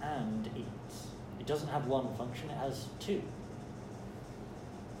and eats. It doesn't have one function, it has two.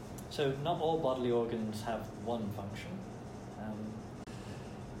 So not all bodily organs have one function.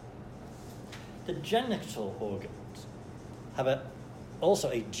 The genital organs have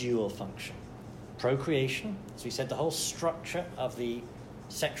also a dual function. Procreation, as we said, the whole structure of the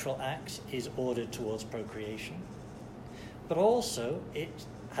sexual act is ordered towards procreation. But also it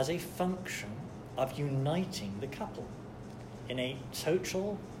has a function of uniting the couple in a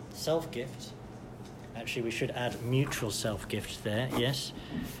total self-gift. Actually, we should add mutual self-gift there, yes.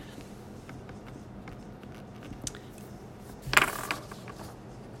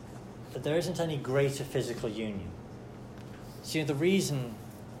 That there isn't any greater physical union. So the reason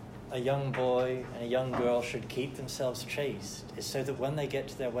a young boy and a young girl should keep themselves chaste is so that when they get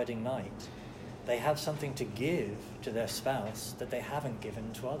to their wedding night, they have something to give to their spouse that they haven't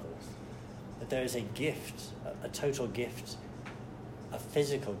given to others. That there is a gift, a total gift, a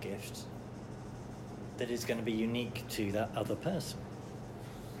physical gift that is going to be unique to that other person.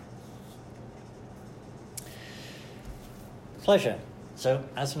 Pleasure. So,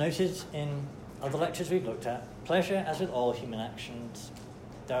 as noted in other lectures we've looked at, pleasure, as with all human actions,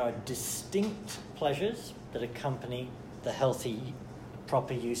 there are distinct pleasures that accompany the healthy,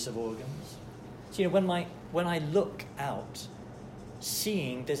 proper use of organs. So, when I look out,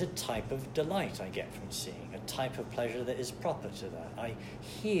 seeing, there's a type of delight I get from seeing, a type of pleasure that is proper to that. I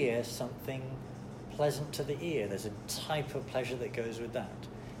hear something pleasant to the ear. There's a type of pleasure that goes with that.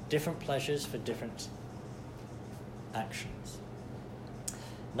 Different pleasures for different actions.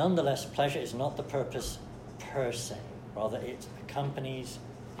 Nonetheless, pleasure is not the purpose per se. Rather, it accompanies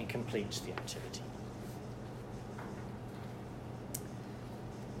and completes the activity.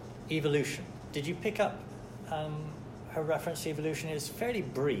 Evolution. Did you pick up her reference to evolution? Is fairly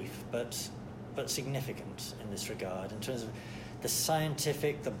brief, but significant in this regard, in terms of the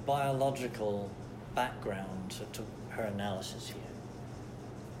scientific, the biological background to her analysis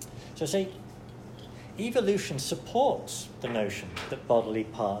here. So say, evolution supports the notion that bodily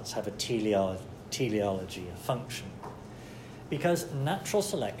parts have a teleology, a function, because natural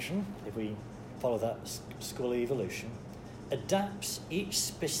selection, if we follow that school of evolution, adapts each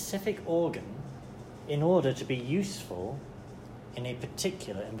specific organ in order to be useful in a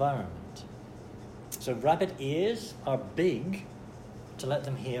particular environment. So rabbit ears are big to let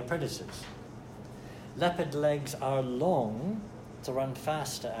them hear predators. Leopard legs are long to run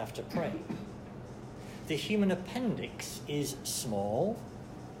faster after prey. The human appendix is small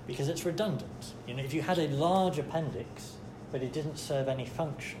because it's redundant. If you had a large appendix but it didn't serve any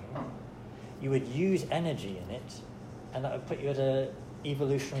function, you would use energy in it, and that would put you at an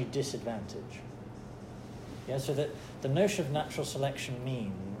evolutionary disadvantage. Yeah, so that the notion of natural selection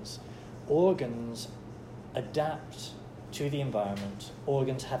means organs adapt to the environment,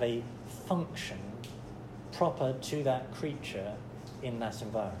 organs have a function proper to that creature in that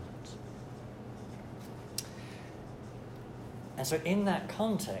environment. And so in that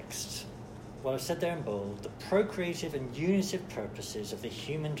context, what I've said there in bold, the procreative and unitive purposes of the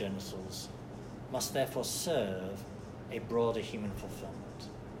human genitals must therefore serve a broader human fulfillment.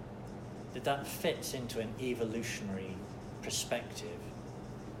 That fits into an evolutionary perspective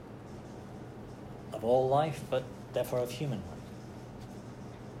of all life, but therefore of human life.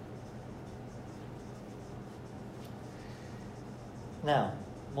 Now,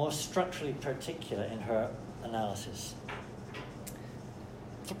 more structurally particular in her analysis.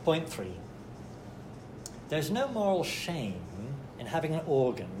 Point 3. There's no moral shame in having an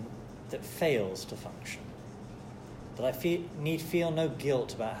organ that fails to function. That I need feel no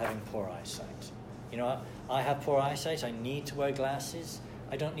guilt about having poor eyesight. You know, I have poor eyesight, I need to wear glasses.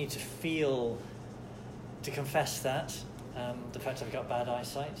 I don't need to confess that, the fact I've got bad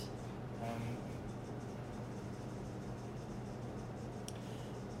eyesight.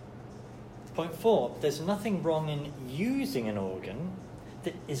 Point 4, there's nothing wrong in using an organ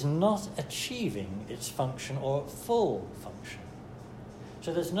that is not achieving its function or full function.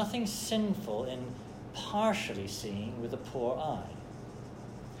 So there's nothing sinful in partially seeing with a poor eye.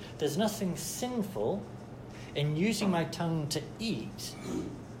 There's nothing sinful in using my tongue to eat,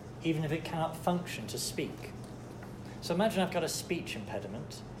 even if it cannot function to speak. So imagine I've got a speech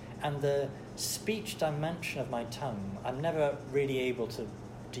impediment, and the speech dimension of my tongue I'm never really able to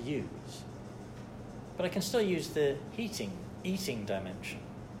use. But I can still use the eating dimension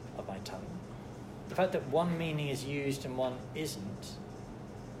of my tongue. The fact that one meaning is used and one isn't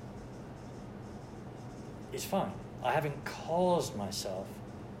is fine. I haven't caused myself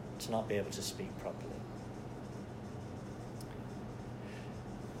to not be able to speak properly.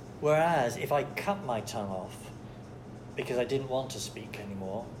 Whereas if I cut my tongue off because I didn't want to speak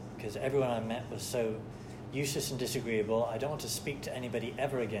anymore, because everyone I met was so useless and disagreeable, I don't want to speak to anybody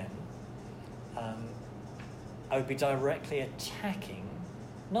ever again, I would be directly attacking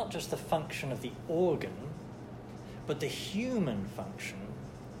not just the function of the organ, but the human function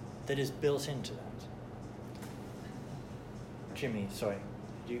that is built into that. Jimmy, sorry.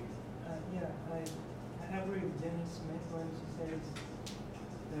 Did you? I agree with Jenny Smith when she says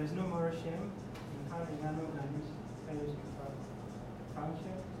there is no moral shame in having an organ which fails to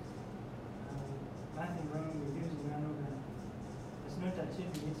function. Nothing wrong with using an organ that's not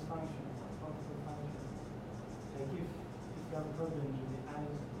achieving its function, or proper function. Like if you have problems with the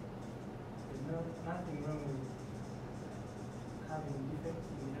eyes, there's nothing wrong with having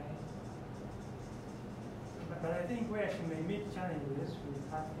defects in the eyes. But I think where she may meet challenges with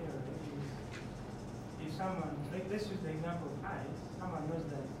her theory is if someone, like let's use the example of eyes, someone knows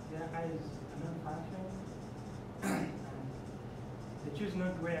that their eyes are not functioning, and they choose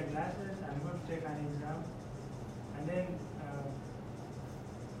not to wear glasses and go to take an exam, and then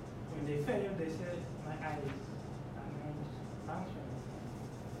when they fail, they say, my eyes are not functioning.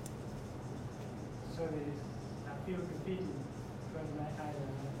 So I feel defeated because my eyes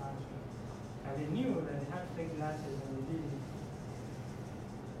are not functioning. And they knew that they had to take glasses and they didn't.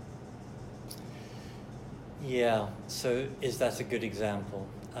 Yeah, so is that a good example?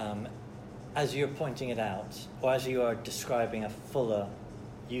 As you're pointing it out, or as you are describing a fuller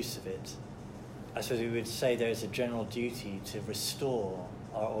use of it, I suppose we would say there is a general duty to restore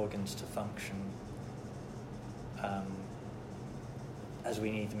our organs to function as we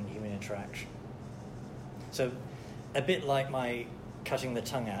need them in human interaction. So a bit like my cutting the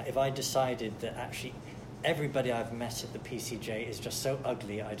tongue out, if I decided that actually everybody I've met at the PCJ is just so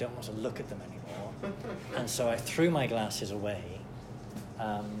ugly I don't want to look at them anymore, and so I threw my glasses away,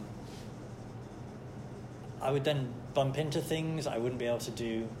 I would then bump into things I wouldn't be able to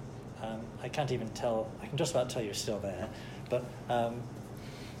do. I can't even tell, I can just about tell you're still there, but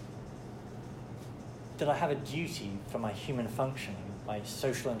that I have a duty for my human functioning, my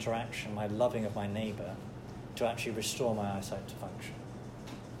social interaction, my loving of my neighbour, to actually restore my eyesight to function.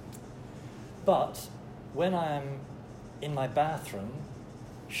 But when I'm in my bathroom,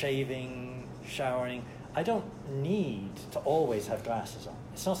 shaving, showering, I don't need to always have glasses on.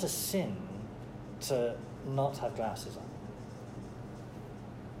 It's not a sin to not have glasses on.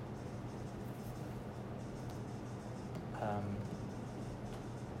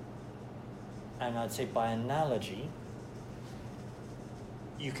 And I'd say by analogy,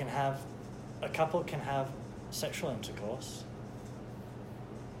 a couple can have sexual intercourse,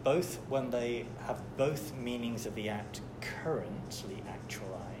 both when they have both meanings of the act currently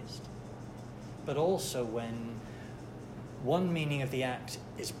actualized, but also when one meaning of the act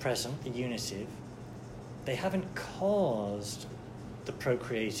is present, the unitive, they haven't caused the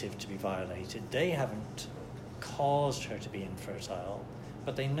procreative to be violated. They haven't caused her to be infertile,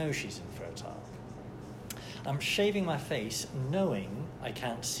 but they know she's infertile. I'm shaving my face knowing I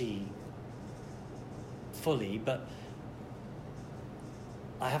can't see fully, but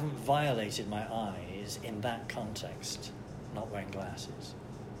I haven't violated my eyes in that context, not wearing glasses.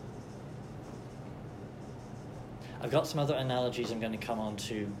 I've got some other analogies I'm going to come on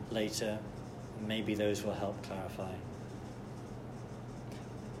to later. Maybe those will help clarify.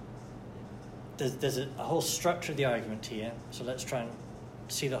 There's a whole structure of the argument here, so let's try and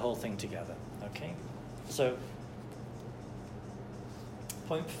see the whole thing together, okay? So,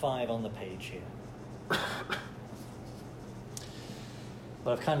 point 5 on the page here.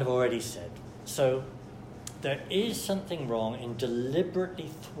 What I've kind of already said. So, there is something wrong in deliberately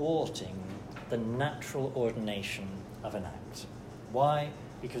thwarting the natural ordination of an act. Why?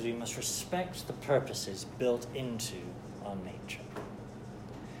 Because we must respect the purposes built into our nature.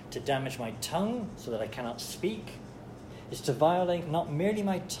 To damage my tongue so that I cannot speak is to violate not merely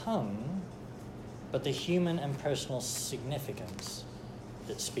my tongue, but the human and personal significance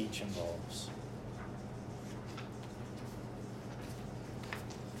that speech involves.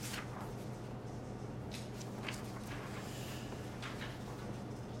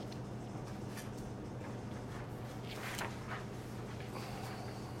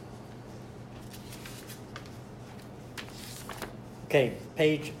 Okay,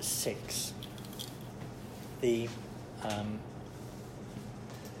 page 6.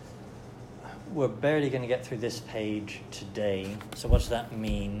 We're barely going to get through this page today. So what does that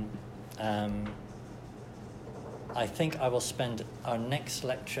mean? I think I will spend our next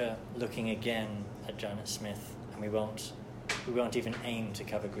lecture looking again at Janet Smith, and we won't even aim to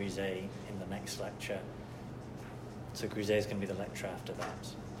cover Grisez in the next lecture. So Grisez is going to be the lecture after that.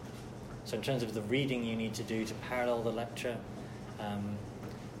 So in terms of the reading you need to do to parallel the lecture,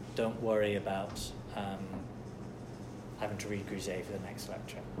 don't worry about having to read Grisez for the next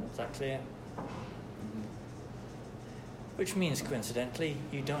lecture. Is that clear? Which means, coincidentally,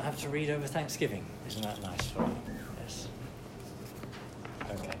 you don't have to read over Thanksgiving. Isn't that nice for you? Yes.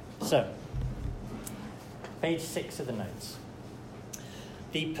 Okay, so, page 6 of the notes.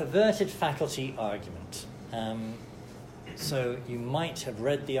 The perverted faculty argument. So you might have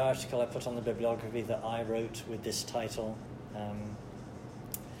read the article I put on the bibliography that I wrote with this title.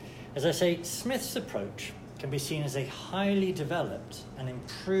 As I say, Smith's approach can be seen as a highly developed and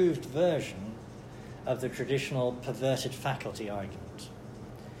improved version of the traditional perverted faculty argument.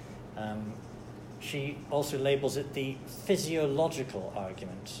 She also labels it the physiological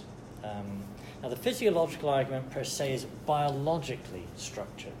argument. Now, the physiological argument per se is biologically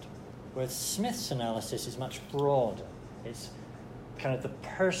structured, whereas Smith's analysis is much broader. It's kind of the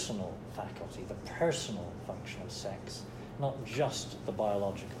personal faculty, the personal function of sex, not just the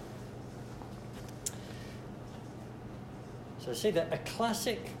biological. So I say that a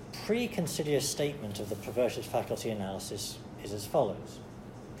classic pre-considered statement of the perverted faculty analysis is as follows.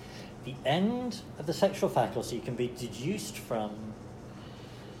 The end of the sexual faculty can be deduced from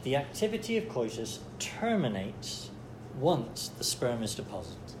the activity of coitus terminates once the sperm is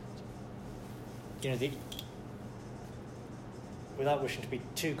deposited. You know, without wishing to be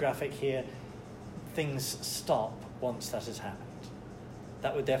too graphic here, things stop once that has happened.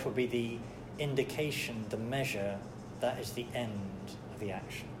 That would therefore be the indication, the measure, that is the end of the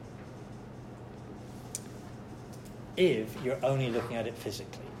action. If you're only looking at it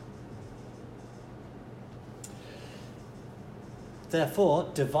physically. Therefore,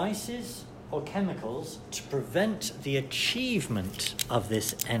 devices or chemicals to prevent the achievement of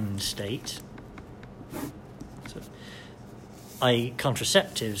this end state, i.e.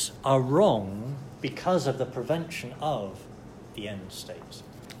 contraceptives, are wrong because of the prevention of the end state.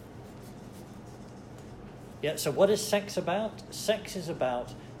 Yeah, so what is sex about? Sex is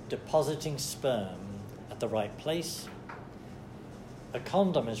about depositing sperm at the right place. A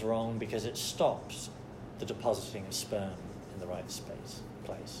condom is wrong because it stops the depositing of sperm in the right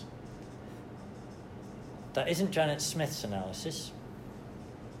place. That isn't Janet Smith's analysis,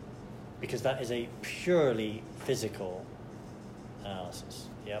 because that is a purely physical analysis.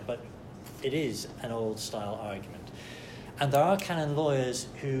 Yeah, but it is an old style argument. And there are canon lawyers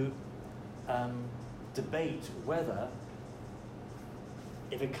who debate whether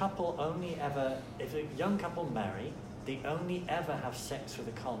if a young couple marry, they only ever have sex with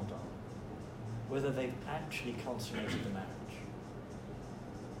a condom, whether they've actually consummated the marriage.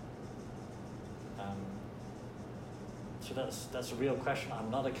 So that's a real question.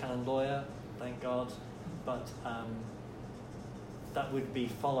 I'm not a canon lawyer. thank God, but that would be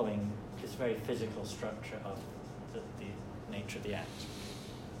following this very physical structure of the nature of the act.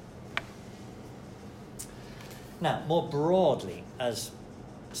 Now, more broadly, as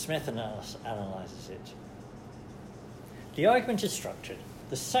Smith analyses it, the argument is structured.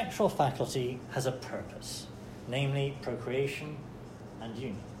 The sexual faculty has a purpose, namely procreation and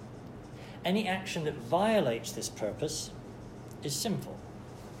union. Any action that violates this purpose is sinful.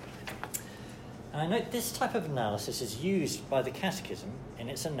 And I note this type of analysis is used by the Catechism in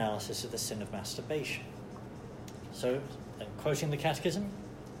its analysis of the sin of masturbation. So, quoting the Catechism,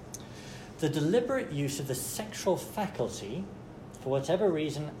 the deliberate use of the sexual faculty for whatever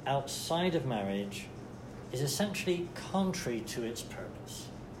reason outside of marriage is essentially contrary to its purpose.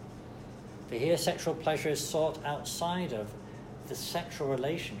 For here, sexual pleasure is sought outside of the sexual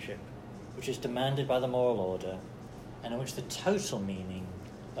relationship which is demanded by the moral order, and in which the total meaning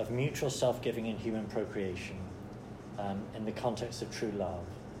of mutual self-giving and human procreation in the context of true love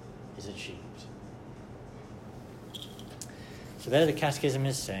is achieved. So there the Catechism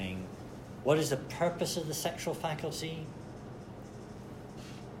is saying, what is the purpose of the sexual faculty?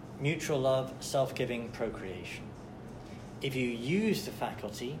 Mutual love, self-giving, procreation. If you use the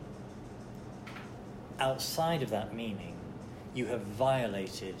faculty outside of that meaning, you have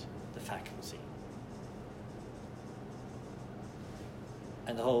violated the faculty.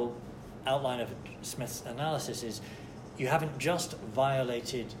 And the whole outline of Smith's analysis is you haven't just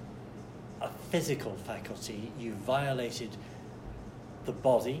violated a physical faculty, you violated the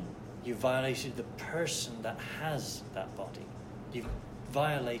body, you violated the person that has that body. You've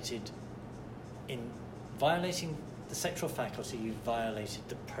violating the sexual faculty, you've violated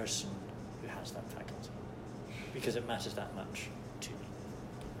the person who has that faculty, because it matters that much to me.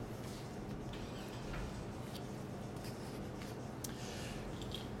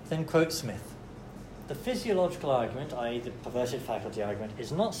 Then quote Smith. The physiological argument, i.e. the perverted faculty argument,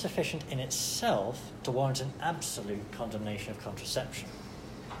 is not sufficient in itself to warrant an absolute condemnation of contraception.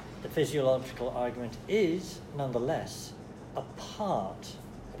 The physiological argument is, nonetheless, a part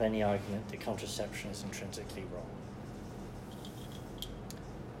of any argument that contraception is intrinsically wrong.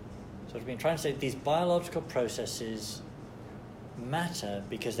 So I've been trying to say these biological processes matter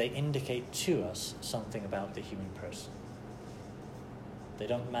because they indicate to us something about the human person. They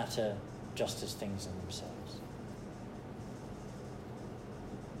don't matter just as things in themselves.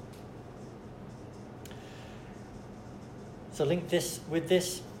 So link this with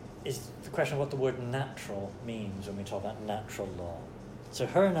this is the question of what the word natural means when we talk about natural law. So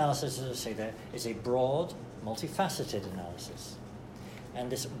her analysis, as I say there, is a broad, multifaceted analysis.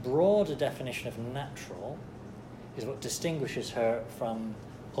 And this broader definition of natural is what distinguishes her from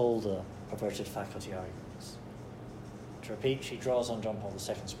older perverted faculty arguments. To repeat, she draws on John Paul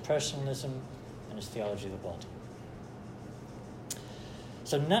II's personalism and his theology of the body.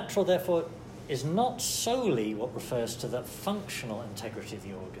 So natural, therefore, is not solely what refers to the functional integrity of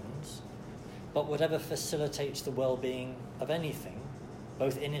the organs, but whatever facilitates the well-being of anything,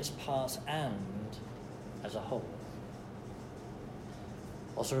 both in its parts and as a whole.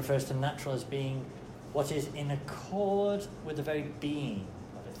 Also refers to natural as being what is in accord with the very being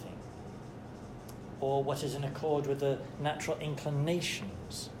of a thing, or what is in accord with the natural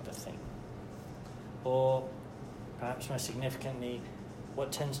inclinations of a thing, or perhaps most significantly,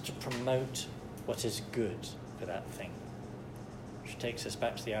 what tends to promote what is good for that thing. Which takes us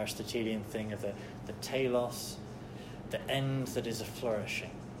back to the Aristotelian thing of the telos, the end that is a flourishing.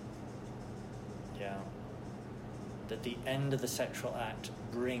 Yeah. That the end of the sexual act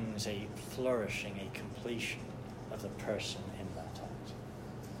brings a flourishing, a completion of the person in that act.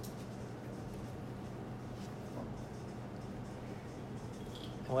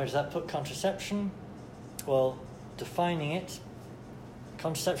 And where does that put contraception? Well, defining it,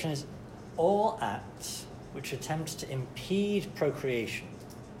 contraception is all acts which attempt to impede procreation,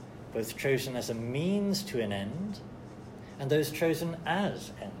 both chosen as a means to an end and those chosen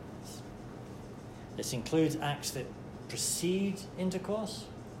as ends. This includes acts that precede intercourse,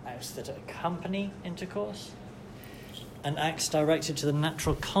 acts that accompany intercourse, and acts directed to the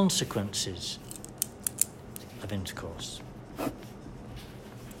natural consequences of intercourse.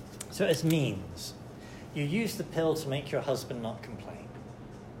 So as means, you use the pill to make your husband not complain.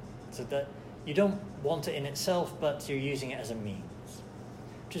 So that you don't want it in itself, but you're using it as a means,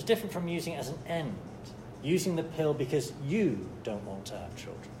 which is different from using it as an end, using the pill because you don't want to have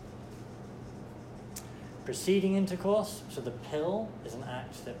children. Preceding intercourse, so the pill is an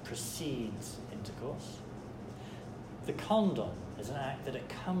act that precedes intercourse. The condom is an act that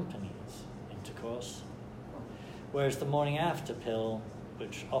accompanies intercourse, whereas the morning after pill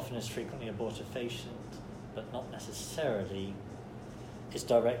which often is frequently abortifacient, but not necessarily, is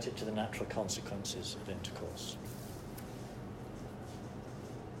directed to the natural consequences of intercourse.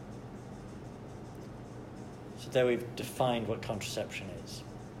 So there we've defined what contraception is.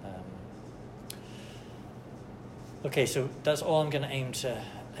 Okay, so that's all I'm going to aim to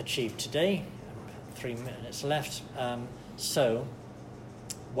achieve today. 3 minutes left. So,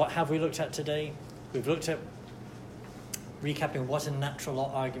 what have we looked at today? We've looked at recapping what a natural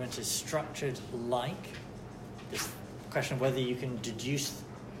law argument is structured like. This question of whether you can deduce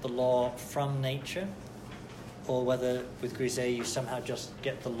the law from nature, or whether with Griset you somehow just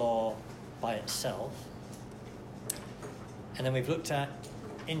get the law by itself. And then we've looked at,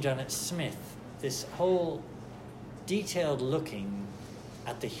 in Janet Smith, this whole detailed looking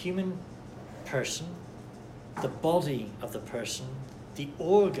at the human person, the body of the person, the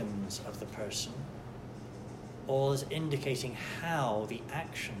organs of the person, all as indicating how the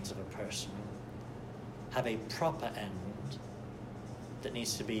actions of a person have a proper end that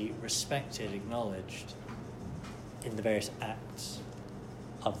needs to be respected, acknowledged in the various acts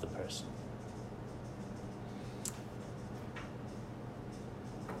of the person.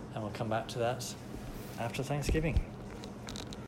 And we'll come back to that after Thanksgiving.